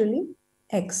actually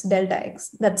x, delta x,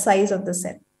 that size of the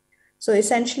cell. So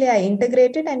essentially I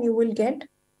integrate it and you will get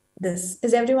this.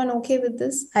 Is everyone okay with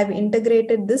this? I've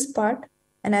integrated this part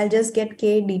and I'll just get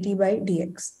k dt by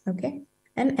dx, okay?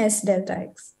 And s delta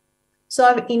x. So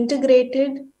I've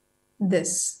integrated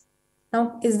this.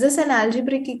 Now, is this an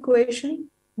algebraic equation?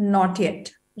 Not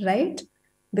yet, right?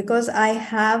 Because I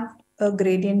have a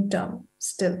gradient term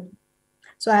still.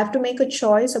 So I have to make a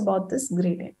choice about this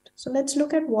gradient. So let's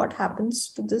look at what happens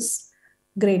to this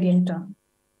gradient term.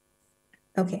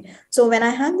 Okay, so when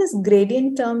I have this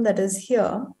gradient term that is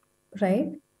here,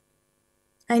 right,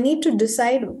 I need to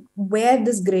decide where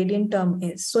this gradient term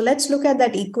is. So let's look at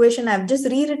that equation. I've just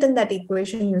rewritten that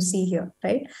equation you see here,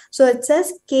 right? So it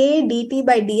says k dt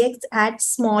by dx at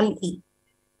small e.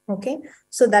 Okay,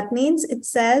 so that means it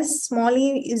says small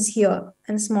e is here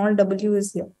and small w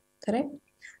is here, correct?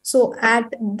 So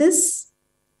at this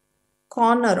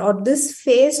corner or this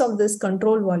face of this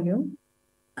control volume,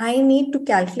 I need to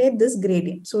calculate this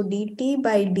gradient. So dt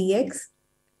by dx,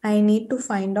 I need to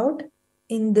find out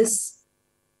in this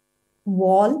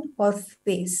wall or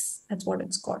face. That's what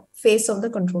it's called, face of the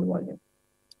control volume.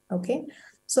 Okay.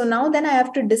 So now then I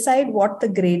have to decide what the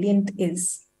gradient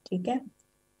is. Okay.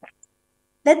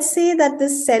 Let's say that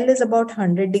this cell is about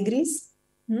 100 degrees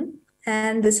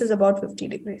and this is about 50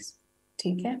 degrees.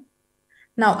 Okay.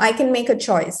 Now I can make a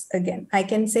choice again. I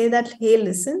can say that, hey,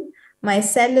 listen, my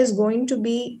cell is going to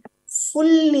be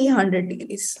fully 100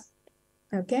 degrees.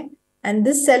 Okay. And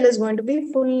this cell is going to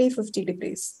be fully 50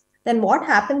 degrees. Then what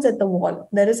happens at the wall?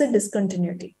 There is a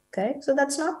discontinuity, correct? So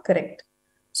that's not correct.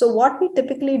 So what we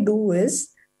typically do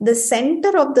is the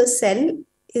center of the cell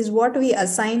is what we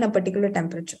assign a particular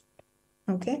temperature.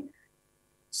 Okay.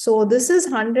 So this is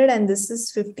 100 and this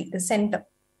is 50, the center.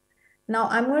 Now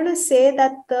I'm going to say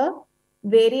that the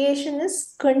variation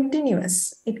is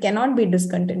continuous. It cannot be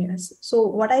discontinuous. So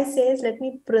what I say is, let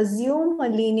me presume a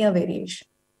linear variation.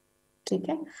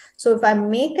 Okay. So if I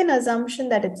make an assumption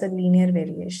that it's a linear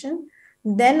variation,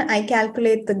 then I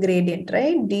calculate the gradient,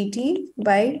 right? dt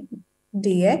by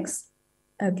dx.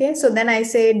 Okay. So then I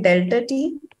say delta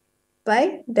t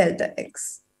by delta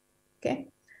x. Okay.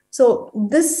 So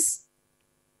this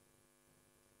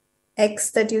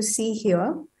x that you see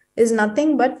here is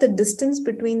nothing but the distance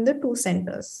between the two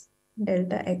centers,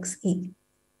 delta xe.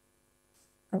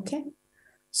 Okay.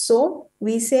 So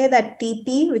we say that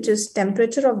Tp, which is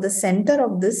temperature of the center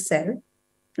of this cell,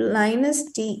 minus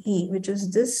Te, which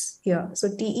is this here.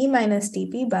 So Te minus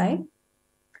Tp by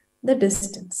the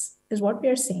distance is what we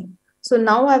are saying. So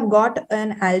now I've got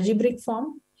an algebraic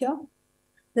form here.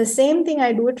 The same thing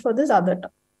I do it for this other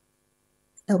term.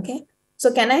 Okay.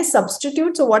 So can I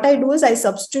substitute? So what I do is I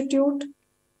substitute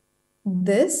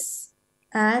this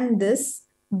and this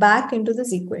back into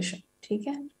this equation.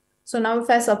 Okay. So now if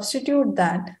I substitute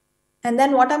that, and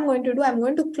then what I'm going to do, I'm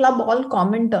going to club all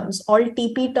common terms, all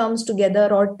Tp terms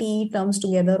together or Te terms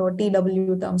together or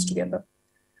Tw terms together,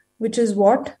 which is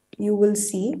what you will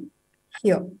see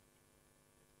here.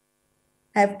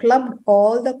 I've clubbed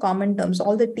all the common terms,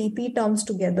 all the TP terms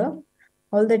together,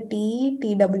 all the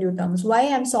TW terms. Why?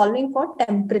 I'm solving for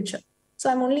temperature. So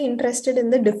I'm only interested in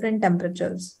the different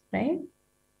temperatures, right?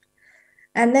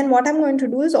 And then what I'm going to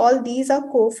do is all these are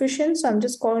coefficients. So I'm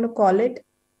just going to call it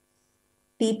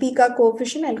TP ka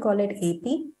coefficient, I'll call it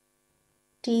AP.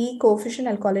 T coefficient,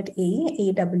 I'll call it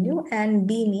AW, and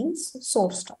B means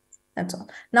source term. That's all.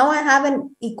 Now I have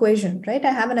an equation, right?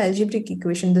 I have an algebraic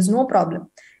equation. There's no problem.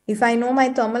 If I know my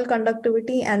thermal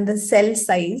conductivity and the cell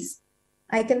size,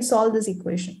 I can solve this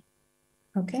equation.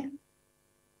 Okay,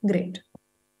 great.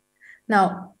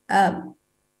 Now,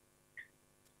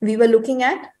 we were looking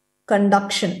at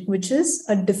conduction, which is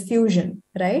a diffusion,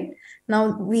 right?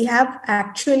 Now, we have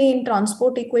actually in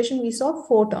transport equation, we saw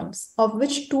 4 terms, of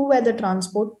which 2 were the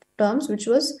transport terms, which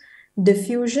was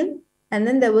diffusion, and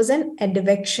then there was an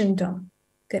advection term,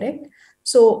 correct?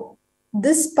 So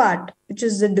this part, which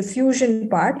is the diffusion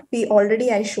part,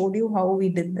 I showed you how we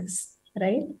did this,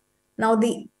 right? Now,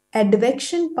 the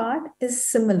advection part is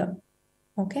similar,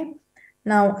 okay?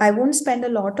 Now, I won't spend a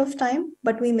lot of time,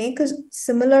 but we make a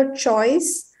similar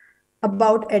choice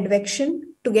about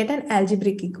advection to get an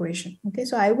algebraic equation. Okay,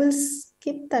 so I will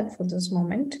skip that for this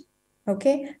moment.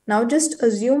 Okay, now just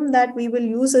assume that we will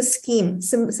use a scheme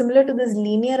similar to this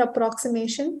linear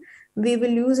approximation. We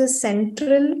will use a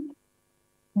central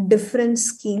difference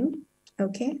scheme.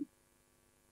 Okay.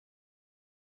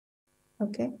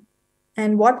 Okay.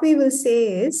 And what we will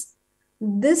say is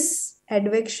this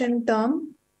advection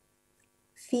term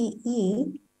phi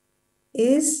E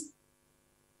is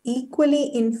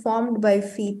equally informed by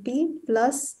phi P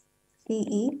plus phi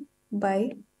E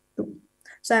by 2.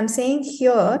 So I'm saying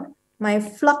here my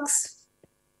flux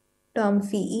term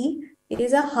phi E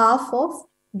is a half of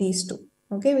these two.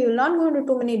 Okay, we will not go into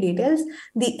too many details.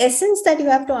 The essence that you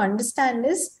have to understand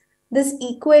is this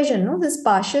equation, no, this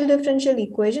partial differential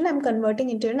equation, I'm converting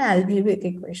into an algebraic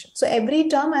equation. So every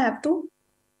term I have to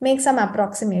make some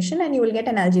approximation and you will get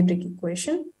an algebraic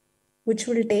equation, which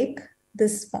will take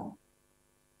this form.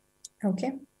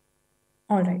 Okay.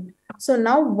 All right. So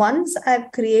now once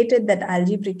I've created that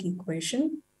algebraic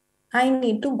equation, I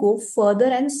need to go further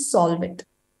and solve it.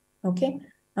 Okay.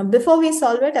 Now, before we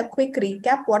solve it, a quick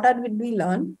recap. What did we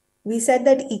learn? We said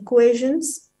that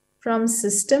equations from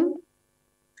system,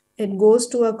 it goes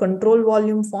to a control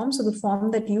volume form. So the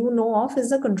form that you know of is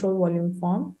the control volume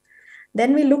form.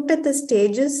 Then we looked at the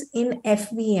stages in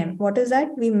FVM. What is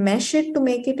that? We mesh it to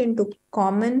make it into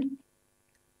common,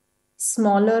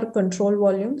 smaller control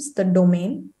volumes, the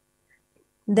domain.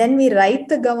 Then we write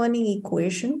the governing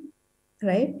equation,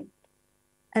 right?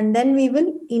 And then we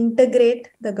will integrate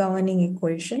the governing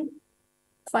equation.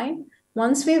 Fine.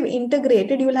 Once we've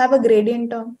integrated, you will have a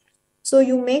gradient term. So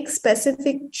you make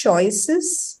specific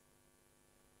choices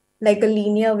like a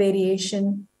linear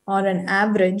variation or an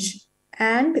average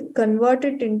and convert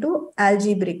it into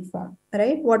algebraic form,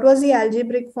 right? What was the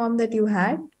algebraic form that you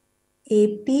had?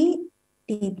 AP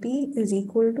TP is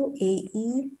equal to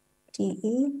AE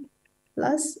TE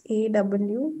plus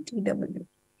AW TW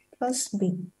plus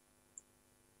B.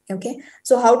 Okay,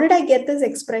 so how did I get this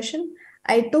expression?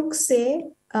 I took, say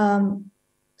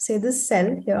this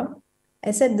cell here.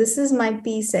 I said, this is my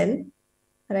P cell,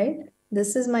 right?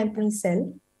 This is my P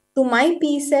cell. To my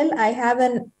P cell, I have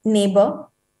a neighbor,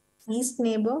 east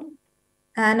neighbor,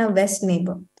 and a west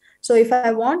neighbor. So if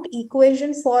I want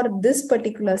equation for this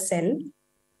particular cell,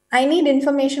 I need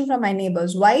information from my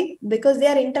neighbors. Why? Because they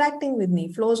are interacting with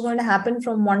me. Flow is going to happen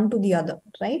from one to the other,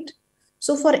 right?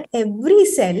 So for every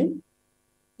cell,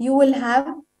 you will have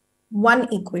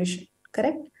one equation,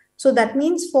 correct? So that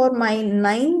means for my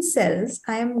 9 cells,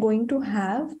 I am going to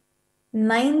have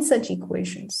 9 such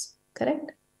equations,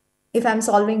 correct? If I'm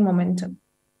solving momentum,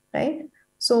 right?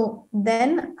 So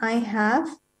then I have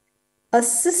a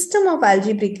system of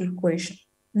algebraic equation,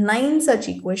 9 such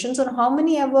equations on how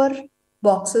many ever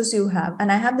boxes you have.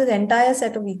 And I have this entire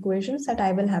set of equations that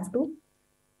I will have to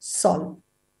solve,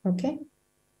 okay?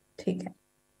 Okay.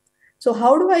 So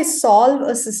how do I solve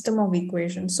a system of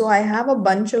equations? So I have a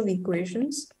bunch of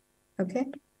equations, okay?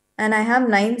 And I have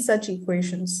 9 such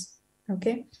equations,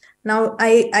 okay? Now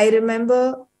I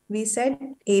remember we said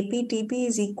AP TP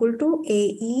is equal to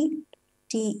AE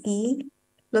TE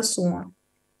plus so on.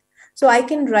 So I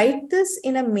can write this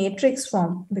in a matrix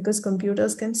form because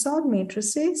computers can solve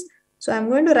matrices. So I'm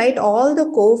going to write all the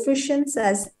coefficients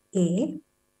as A,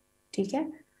 okay?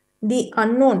 The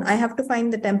unknown, I have to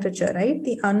find the temperature, right?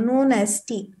 The unknown as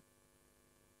T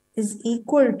is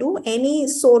equal to any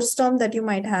source term that you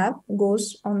might have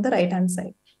goes on the right hand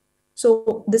side.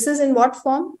 So this is in what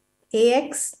form?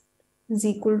 AX is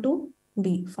equal to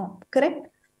B form, correct?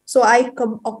 So I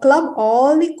club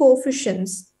all the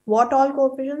coefficients. What all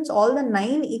coefficients? All the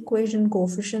 9 equation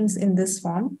coefficients in this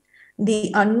form,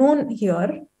 the unknown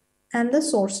here, and the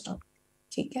source term.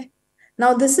 Okay.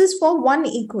 Now this is for one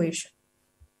equation.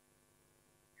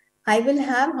 I will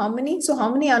have how many? So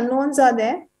how many unknowns are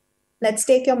there? Let's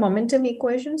take your momentum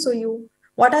equation. So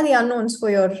what are the unknowns for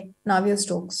your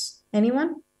Navier-Stokes?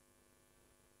 Anyone?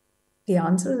 The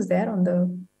answer is there on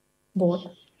the board.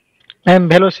 And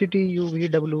velocity,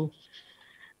 UVW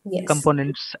Yes.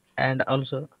 components, and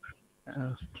also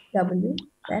W.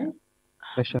 Then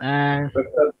Pressure. and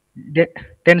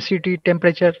density,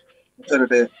 temperature.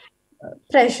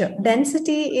 pressure.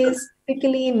 Density is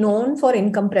typically known for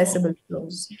incompressible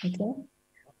flows. Okay.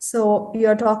 So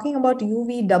you're talking about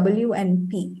UV, W, and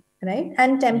P, right?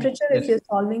 And temperature if you're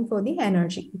solving for the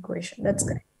energy equation. That's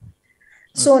correct.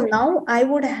 So now I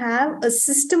would have a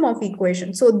system of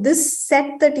equations. So this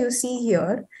set that you see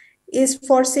here is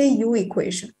for, say, U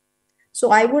equation.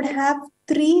 So I would have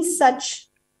 3 such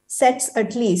sets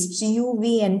at least, U,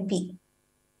 V, and P.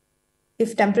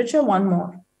 If temperature, 1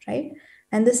 more, right?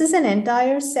 And this is an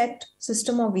entire set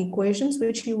system of equations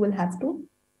which you will have to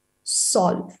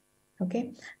solve.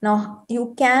 Okay. Now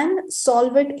you can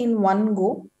solve it in one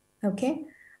go. Okay.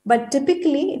 But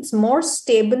typically it's more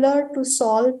stabler to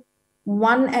solve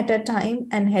one at a time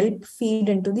and help feed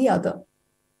into the other.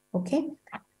 Okay.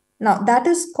 Now that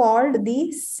is called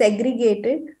the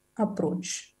segregated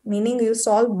approach, meaning you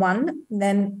solve one,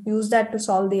 then use that to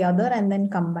solve the other and then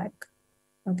come back.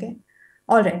 Okay.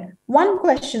 All right. One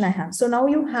question I have. So now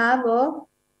you have a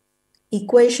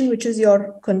equation, which is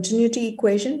your continuity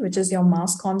equation, which is your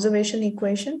mass conservation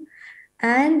equation,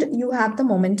 and you have the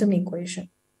momentum equation.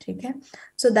 Okay.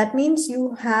 So that means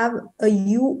you have a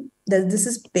U, this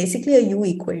is basically a U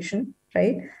equation,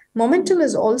 right? Momentum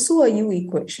is also a U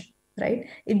equation, right?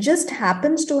 It just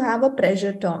happens to have a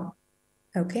pressure term.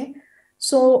 Okay.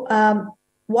 So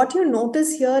what you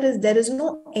notice here is there is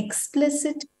no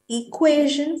explicit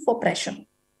equation for pressure,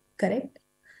 correct?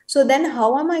 So then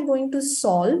how am I going to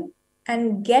solve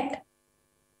and get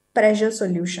pressure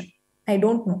solution? I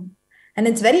don't know. And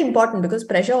it's very important because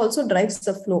pressure also drives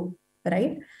the flow,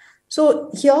 right?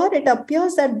 So here it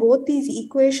appears that both these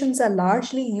equations are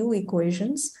largely U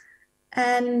equations.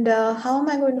 And how am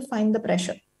I going to find the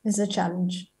pressure is a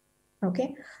challenge.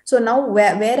 Okay. So now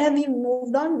where have we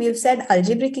moved on? We've said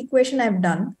algebraic equation I've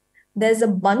done. There's a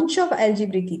bunch of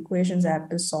algebraic equations I have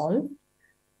to solve.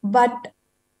 But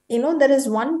there is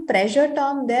one pressure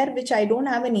term there which I don't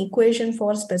have an equation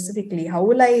for specifically. How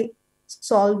will I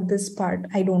solve this part?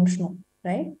 I don't know,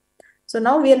 right? So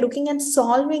now we are looking at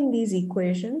solving these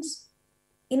equations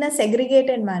in a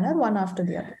segregated manner, one after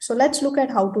the other. So let's look at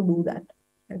how to do that,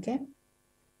 okay?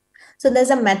 So there's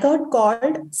a method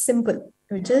called simple,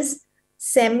 which is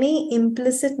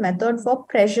semi-implicit method for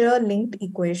pressure-linked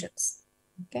equations,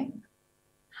 okay?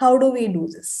 How do we do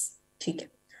this? Okay.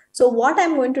 So what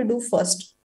I'm going to do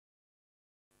first,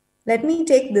 let me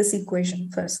take this equation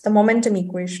first, the momentum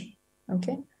equation,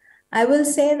 okay? I will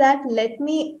say that let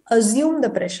me assume the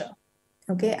pressure,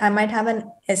 okay? I might have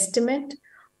an estimate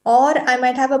or I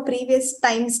might have a previous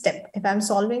time step. If I'm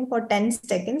solving for 10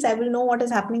 seconds, I will know what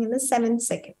is happening in the 7th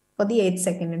second for the 8th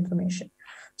second information.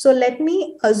 So let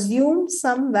me assume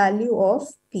some value of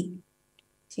P,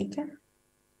 okay?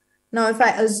 Now, if I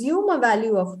assume a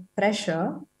value of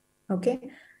pressure, okay,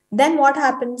 then what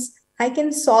happens? I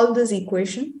can solve this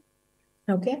equation,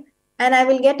 okay, and I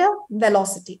will get a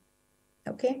velocity,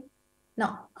 okay.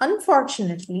 Now,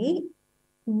 unfortunately,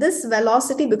 this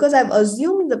velocity, because I've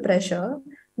assumed the pressure,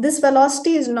 this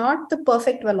velocity is not the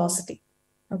perfect velocity,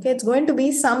 okay. It's going to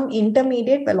be some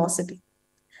intermediate velocity.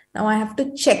 Now, I have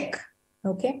to check,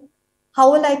 okay.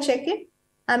 How will I check it?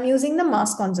 I'm using the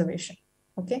mass conservation.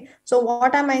 Okay, so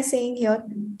what am I saying here?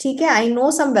 Okay, I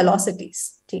know some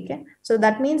velocities. Okay, so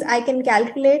that means I can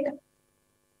calculate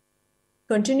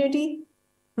continuity,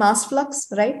 mass flux,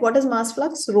 right? What is mass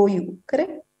flux? Rho u,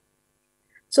 correct?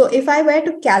 So if I were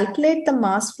to calculate the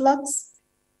mass flux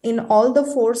in all the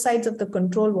 4 sides of the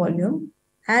control volume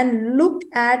and look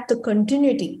at the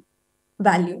continuity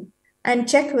value and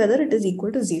check whether it is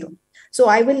equal to 0. So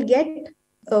I will get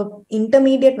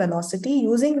intermediate velocity.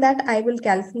 Using that, I will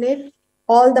calculate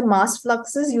all the mass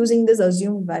fluxes using this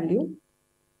assumed value,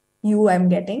 U I'm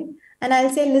getting, and I'll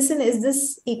say, listen, is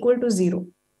this equal to 0?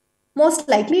 Most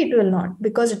likely it will not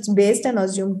because it's based on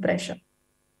assumed pressure.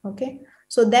 Okay.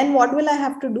 So then what will I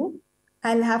have to do?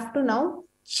 I'll have to now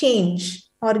change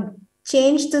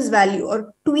this value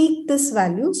or tweak this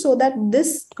value so that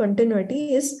this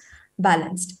continuity is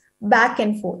balanced. back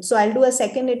and forth. So I'll do a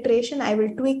second iteration. I will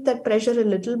tweak that pressure a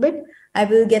little bit. I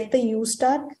will get the U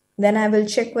star. Then I will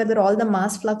check whether all the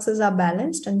mass fluxes are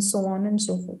balanced and so on and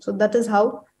so forth. So that is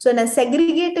how, so in a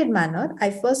segregated manner, I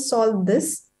first solve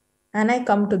this and I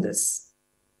come to this.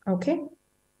 Okay.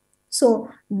 So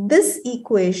this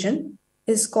equation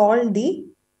is called the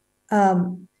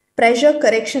pressure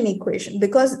correction equation,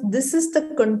 because this is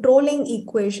the controlling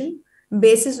equation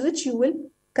basis which you will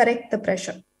correct the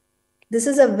pressure. This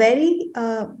is a very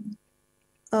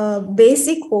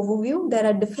basic overview. There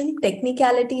are different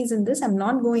technicalities in this. I'm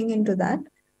not going into that.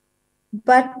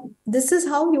 But this is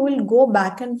how you will go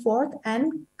back and forth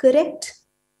and correct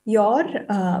your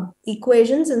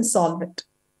equations and solve it.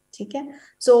 Okay?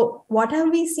 So what have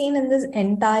we seen in this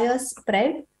entire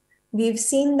spread? We've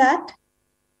seen that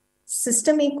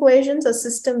system equations or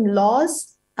system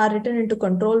laws are written into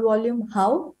control volume.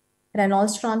 How?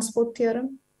 Reynolds transport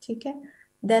theorem. Okay?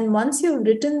 Then once you've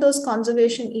written those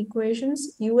conservation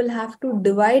equations, you will have to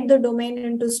divide the domain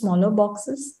into smaller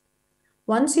boxes.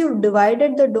 Once you've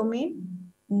divided the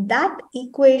domain, that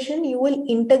equation you will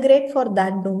integrate for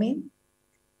that domain.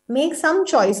 Make some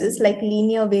choices like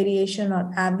linear variation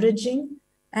or averaging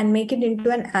and make it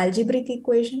into an algebraic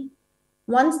equation.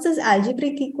 Once this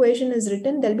algebraic equation is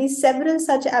written, there'll be several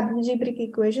such algebraic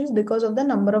equations because of the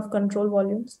number of control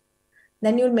volumes.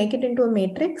 Then you'll make it into a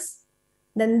matrix.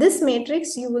 Then this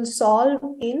matrix you will solve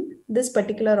in this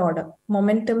particular order.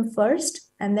 Momentum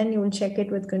first, and then you will check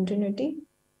it with continuity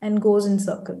and goes in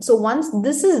circle. So once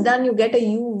this is done, you get a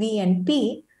U, V, and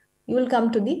P. You will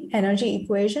come to the energy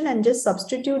equation and just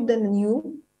substitute the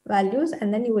U values,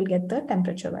 and then you will get the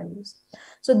temperature values.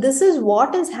 So this is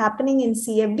what is happening in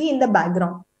CFD in the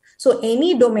background. So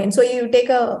any domain, so you take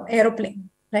an aeroplane,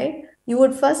 right? You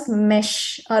would first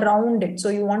mesh around it. So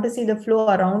you want to see the flow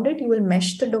around it, you will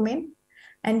mesh the domain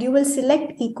and you will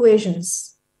select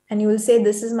equations and you will say,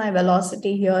 this is my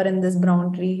velocity here and this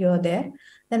boundary here, there.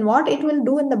 Then what it will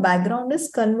do in the background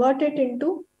is convert it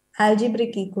into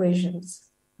algebraic equations.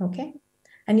 Okay.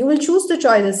 And you will choose the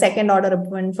choices, second order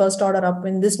upwind, first order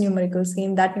upwind, this numerical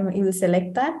scheme, that you will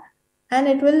select that, and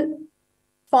it will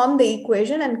form the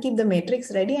equation and keep the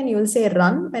matrix ready. And you will say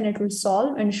run, and it will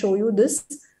solve and show you this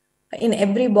in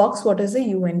every box, what is the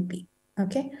U and P.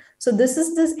 Okay. So this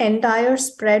is this entire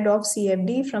spread of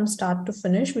CFD from start to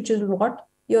finish, which is what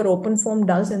your OpenFOAM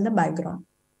does in the background.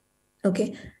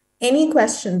 Okay. Any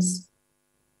questions?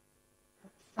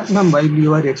 Ma'am, while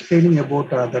you are explaining about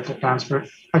that transfer,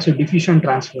 actually diffusion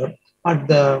transfer at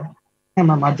the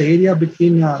area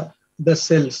between the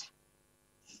cells,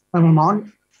 on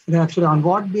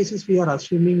what basis we are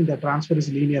assuming the transfer is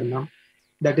linear, ma'am?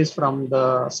 That is from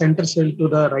the center cell to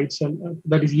the right cell,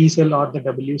 that is E cell or the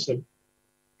W cell.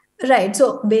 Right.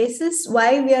 So basis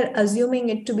why we are assuming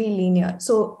it to be linear.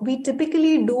 So we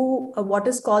typically do what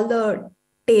is called the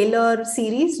Taylor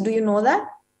series. Do you know that?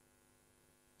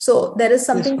 So there is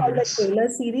something called the Taylor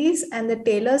series, and the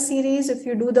Taylor series, if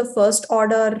you do the first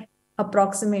order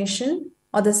approximation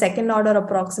or the second order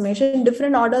approximation,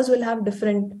 different orders will have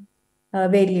different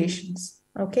variations.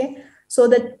 Okay. So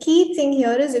the key thing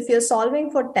here is if you're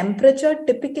solving for temperature,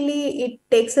 typically it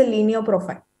takes a linear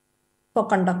profile for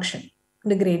conduction,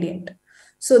 the gradient.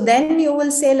 So then you will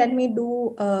say, let me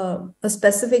do a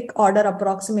specific order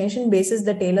approximation basis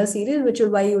the Taylor series, which is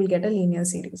why you will get a linear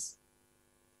series.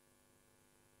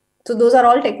 So those are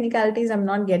all technicalities I'm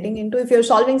not getting into. If you're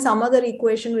solving some other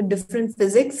equation with different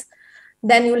physics,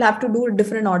 then you'll have to do a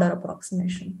different order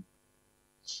approximation.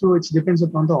 So it depends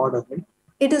upon the order, right?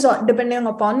 It is depending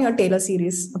upon your Taylor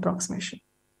series approximation.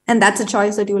 And that's a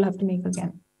choice that you will have to make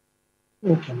again.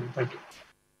 Okay, thank you.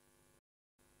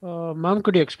 Ma'am,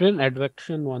 could you explain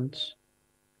advection once?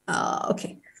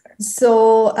 Okay.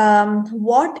 So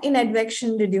what in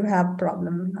advection did you have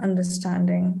problem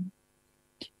understanding?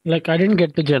 Like, I didn't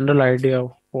get the general idea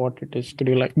of what it is. Could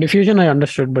you, like, diffusion I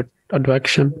understood, but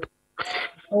advection.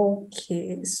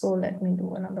 Okay, so let me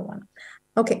do another one.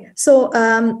 Okay, so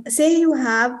say you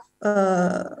have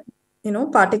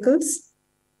particles,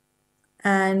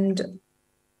 and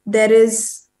there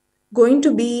is going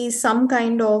to be some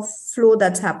kind of flow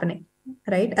that's happening,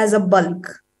 right, as a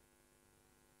bulk.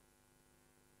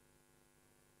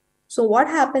 So what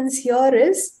happens here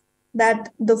is that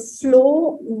the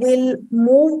flow will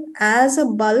move as a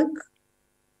bulk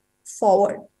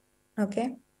forward.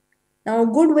 Okay. Now, a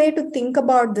good way to think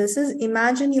about this is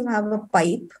imagine you have a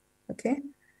pipe, okay,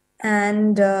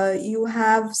 and you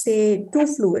have, say, two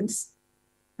fluids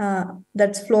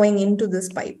that's flowing into this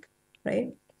pipe, right?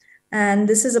 And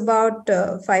this is about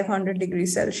 500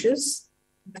 degrees Celsius,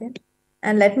 okay?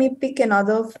 And let me pick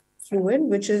another fluid,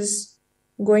 which is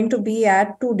going to be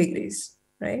at 2 degrees,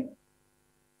 right?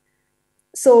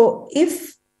 So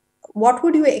what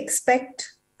would you expect?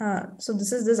 So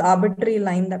this is this arbitrary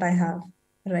line that I have,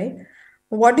 right?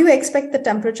 What do you expect the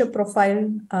temperature profile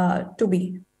to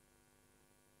be?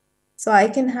 So I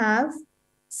can have,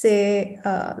 say,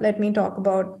 let me talk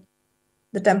about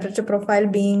the temperature profile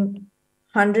being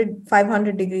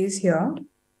 500 degrees here.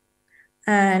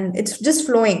 And it's just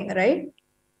flowing, right?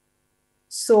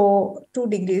 So 2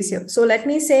 degrees here. So let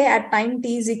me say at time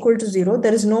t is equal to 0,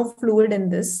 there is no fluid in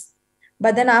this.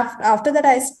 But then after that,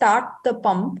 I start the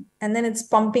pump and then it's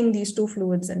pumping these two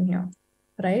fluids in here,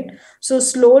 right? So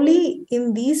slowly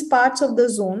in these parts of the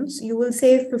zones, you will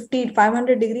say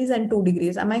 500 degrees and 2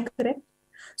 degrees. Am I correct?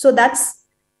 So that's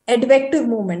advective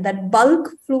movement, that bulk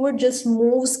fluid just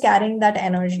moves carrying that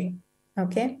energy,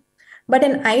 okay? But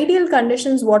in ideal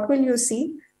conditions, what will you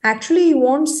see? Actually, you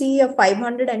won't see a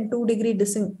 502 degree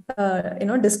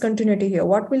discontinuity here.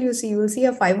 What will you see? You will see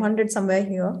a 500 somewhere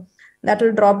here that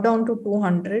will drop down to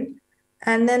 200.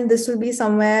 And then this will be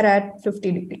somewhere at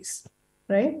 50 degrees,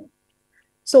 right?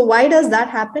 So why does that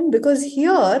happen? Because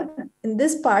here in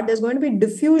this part, there's going to be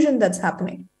diffusion that's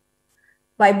happening.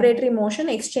 Vibratory motion,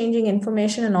 exchanging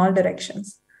information in all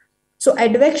directions. So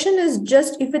advection is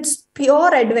just, if it's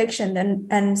pure advection,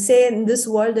 and say in this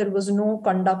world there was no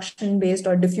conduction-based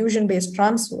or diffusion-based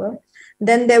transfer,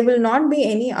 then there will not be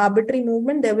any arbitrary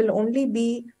movement. There will only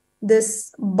be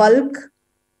this bulk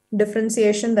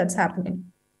differentiation that's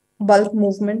happening, bulk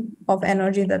movement of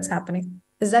energy that's happening.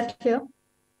 Is that clear?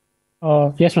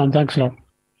 Yes, ma'am. Thanks a lot.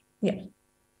 Yeah.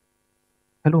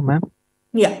 Hello, ma'am.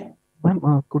 Yeah.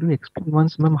 Ma'am, could you explain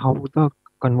once, ma'am, how the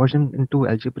conversion into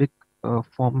algebraic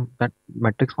form, that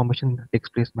matrix formation takes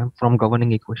place, ma'am, from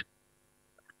governing equation?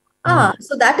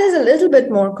 So that is a little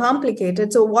bit more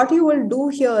complicated. So what you will do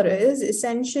here is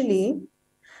essentially,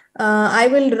 I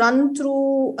will run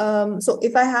through, so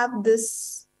if I have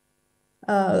this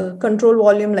control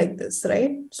volume like this,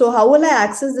 right? So how will I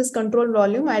access this control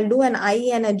volume? I'll do an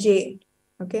I and a J.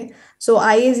 Okay, so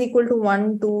I is equal to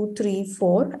 1, 2, 3,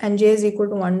 4, and J is equal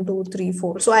to 1, 2, 3,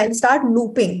 4. So I'll start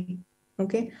looping.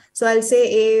 Okay, so I'll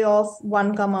say A of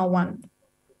 1, 1.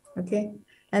 Okay,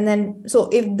 and then so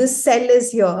if this cell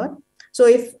is here, so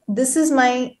if this is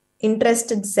my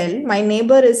interested cell, my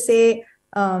neighbor is, say,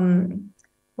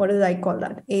 what do I call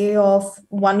that? A of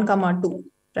 1, 2,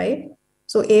 right?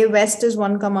 So A west is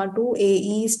 1, 2, A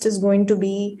east is going to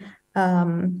be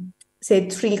say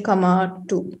 3,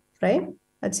 2, right?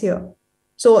 That's here.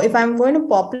 So if I'm going to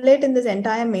populate in this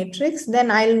entire matrix,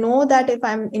 then I'll know that if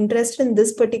I'm interested in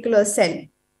this particular cell,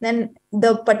 then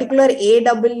the particular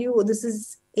AW, this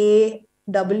is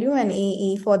AW and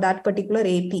AE for that particular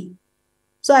AP.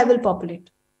 So I will populate.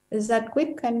 Is that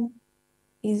quick and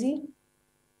easy?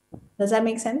 Does that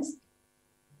make sense?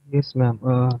 Yes, ma'am.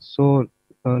 So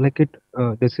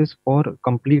this is for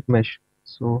complete mesh.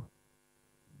 So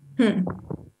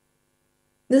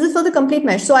this is for the complete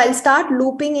mesh. So I'll start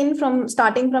looping in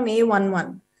starting from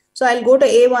A11. So I'll go to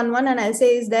A11 and I'll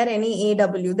say, is there any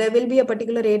AW? There will be a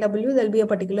particular AW, there'll be a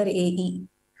particular AE.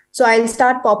 So I'll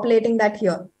start populating that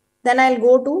here. Then I'll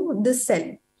go to this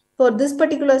cell. For this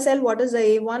particular cell, what is the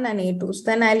A1 and A2? So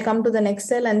then I'll come to the next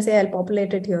cell and say I'll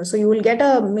populate it here. So you will get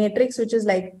a matrix which is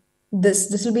like this.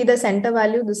 This will be the center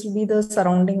value. This will be the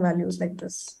surrounding values like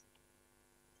this.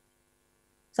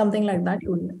 Something like that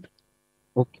you will get.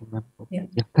 Okay, ma'am. Okay.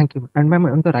 Yeah. Thank you. And ma'am,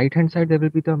 on the right hand side, there will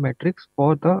be the matrix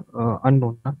for the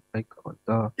unknown, like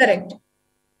the. Correct.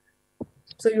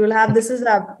 So you will have, this is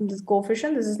this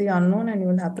coefficient, this is the unknown, and you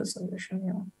will have the solution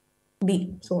here.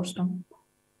 B, source term.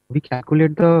 We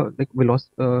calculate the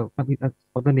velocity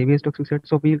for the Navier-Stokes set.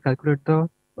 So we will calculate the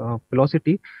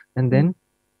velocity, and then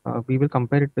we will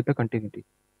compare it with the continuity.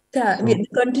 Yeah, so, the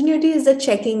continuity is the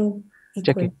checking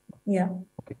equation. Yeah.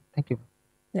 Okay. Thank you.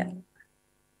 Yeah.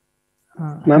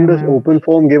 Ma'am, does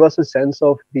OpenFOAM give us a sense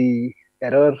of the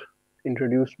error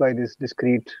introduced by this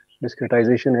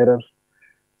discretization error?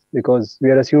 Because we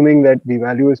are assuming that the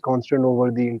value is constant over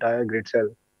the entire grid cell.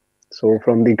 So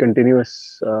from the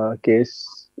continuous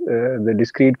case, the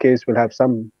discrete case will have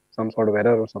some sort of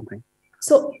error or something.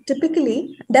 So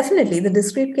typically, definitely, the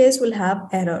discrete case will have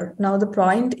error. Now, the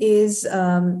point is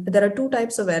there are two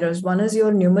types of errors. One is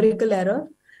your numerical error,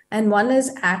 and one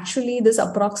is actually this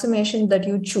approximation that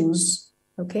you choose.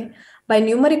 Okay. By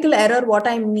numerical error, what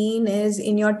I mean is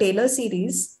in your Taylor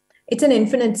series, it's an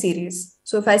infinite series.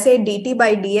 So if I say dt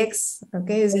by dx,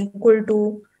 okay, is equal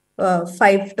to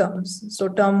 5 terms. So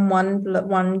term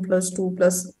 1 plus 2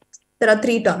 plus, there are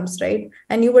 3 terms, right?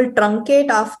 And you will truncate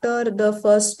after the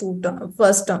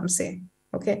first term, say,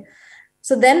 okay.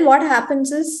 So then what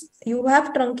happens is you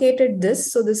have truncated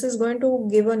this. So this is going to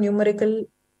give a numerical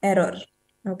error,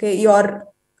 Okay, your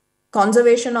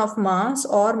conservation of mass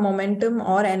or momentum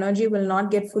or energy will not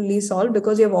get fully solved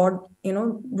because you've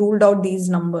ruled out these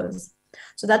numbers.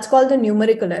 So that's called the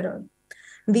numerical error.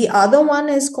 The other one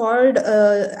is called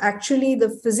actually the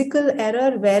physical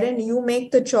error, wherein you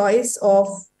make the choice of,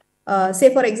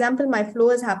 say, for example, my flow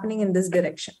is happening in this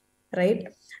direction, right?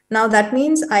 Now that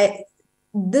means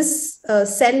this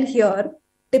cell here,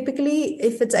 typically,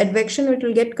 if it's advection, it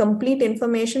will get complete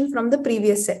information from the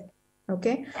previous cell.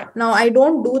 Okay. Now I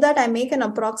don't do that. I make an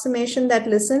approximation that,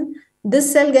 listen, this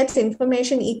cell gets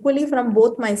information equally from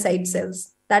both my side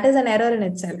cells. That is an error in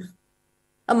itself,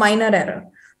 a minor error.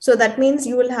 So that means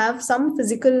you will have some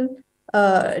physical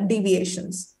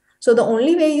deviations. So the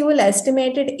only way you will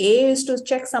estimate it, A, is to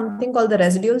check something called the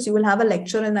residuals. You will have a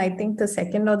lecture in, I think, the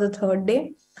second or the third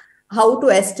day, how to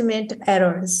estimate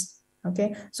errors.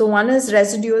 Okay. So one is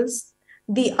residuals.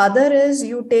 The other is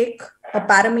you take a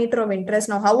parameter of interest.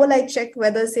 Now, how will I check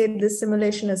whether, say, this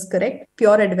simulation is correct?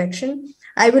 Pure advection.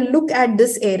 I will look at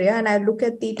this area and I look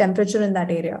at the temperature in that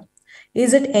area.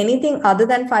 Is it anything other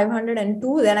than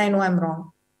 502? Then I know I'm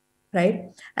wrong,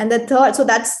 right? And the third, so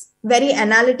that's very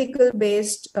analytical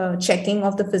based checking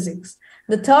of the physics.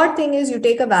 The third thing is you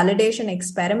take a validation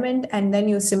experiment and then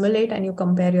you simulate and you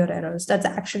compare your errors. That's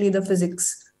actually the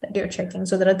physics that you're checking.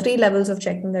 So there are 3 levels of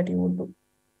checking that you would do.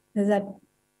 Is that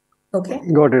okay?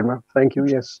 Got it, ma'am. Thank you.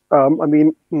 Yes. I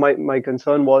mean, my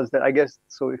concern was that, I guess,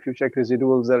 so if you check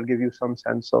residuals, that'll give you some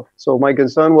sense of, so my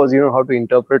concern was, how to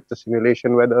interpret the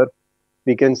simulation, whether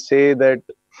we can say that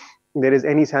there is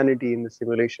any sanity in the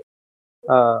simulation,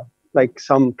 like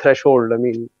some threshold. I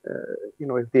mean,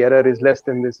 if the error is less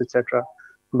than this, etc.,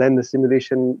 then the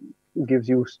simulation gives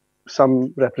you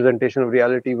some representation of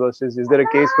reality, versus is there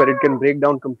a case where it can break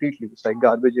down completely? It's like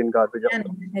garbage in, garbage out.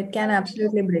 It can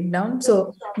absolutely break down.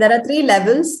 So there are 3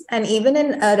 levels, and even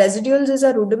in residuals is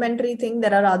a rudimentary thing.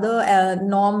 There are other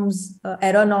norms,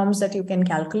 error norms that you can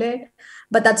calculate,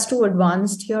 but that's too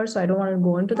advanced here, so I don't want to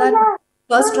go into that.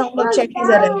 First round of check is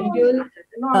a residual,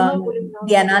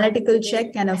 the analytical check,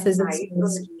 and a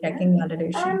physics-based checking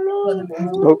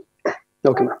validation.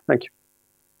 Okay, thank you.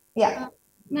 Yeah.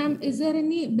 Ma'am, is there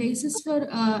any basis for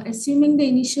assuming the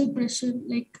initial pressure?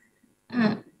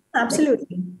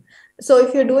 Absolutely. So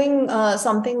if you're doing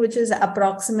something which is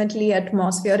approximately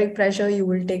atmospheric pressure, you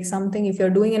will take something. If you're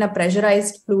doing in a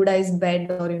pressurized, fluidized bed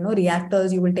or,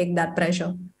 reactors, you will take that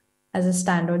pressure as a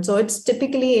standard. So it's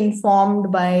typically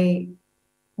informed by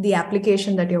the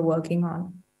application that you're working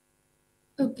on.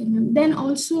 Okay, ma'am. Then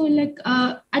also,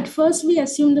 at first we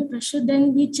assume the pressure,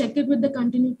 then we check it with the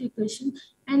continuity equation.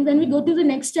 And when we go to the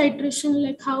next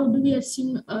iteration, how do we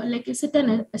assume, is it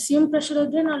an assumed pressure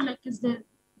again, or is there?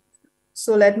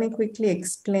 So let me quickly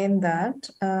explain that.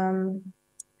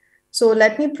 So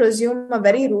let me presume a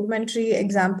very rudimentary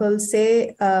example.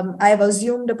 Say I have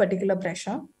assumed a particular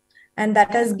pressure, and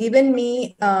that has given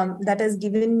me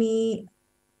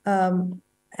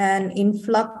an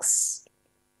influx.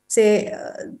 Say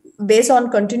based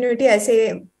on continuity, I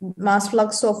say mass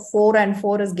flux of 4 and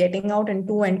 4 is getting out and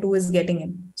 2 and 2 is getting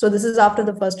in. So this is after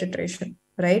the first iteration,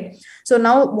 right? So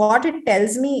now what it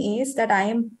tells me is that I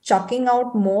am chucking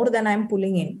out more than I'm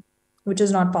pulling in, which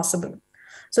is not possible.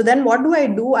 So then what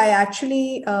do? I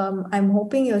actually, I'm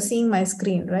hoping you're seeing my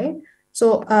screen, right?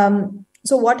 So,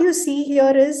 so what you see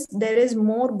here is there is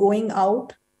more going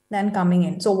out than coming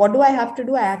in. So what do I have to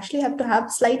do? I actually have to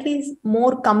have slightly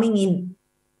more coming in.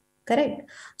 Correct.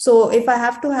 So if I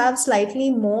have to have slightly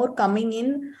more coming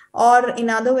in, or in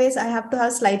other ways, I have to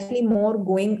have slightly more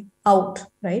going out,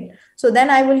 right? So then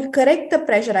I will correct the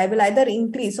pressure. I will either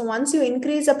increase. So once you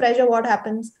increase the pressure, what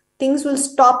happens? Things will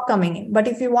stop coming in. But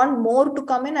if you want more to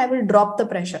come in, I will drop the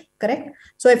pressure, correct?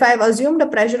 So if I have assumed a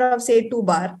pressure of, say, 2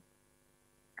 bar,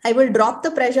 I will drop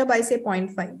the pressure by, say,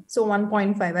 0.5. So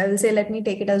 1.5, I will say, let me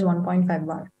take it as 1.5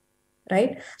 bar,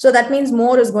 right? So that means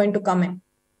more is going to come in.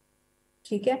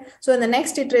 Okay. So in the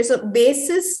next iteration, so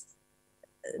basis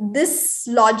this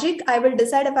logic, I will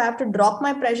decide if I have to drop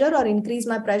my pressure or increase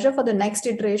my pressure for the next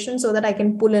iteration so that I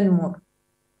can pull in more.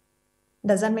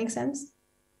 Does that make sense?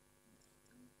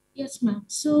 Yes, ma'am.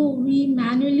 So we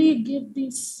manually give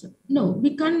this. No,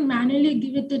 we can't manually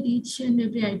give it at each and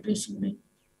every iteration, right?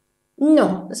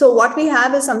 No. So what we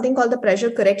have is something called the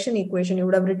pressure correction equation. You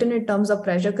would have written in terms of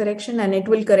pressure correction and it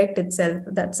will correct itself.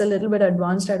 That's a little bit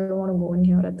advanced. I don't want to go in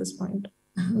here at this point.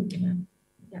 Okay, ma'am.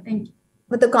 Yeah, thank you.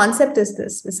 But the concept is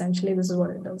this. Essentially, this is what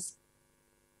it does.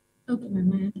 Okay,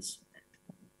 ma'am. I understood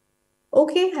that.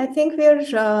 Okay, I think we're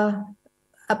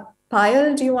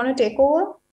Payal, do you want to take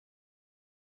over?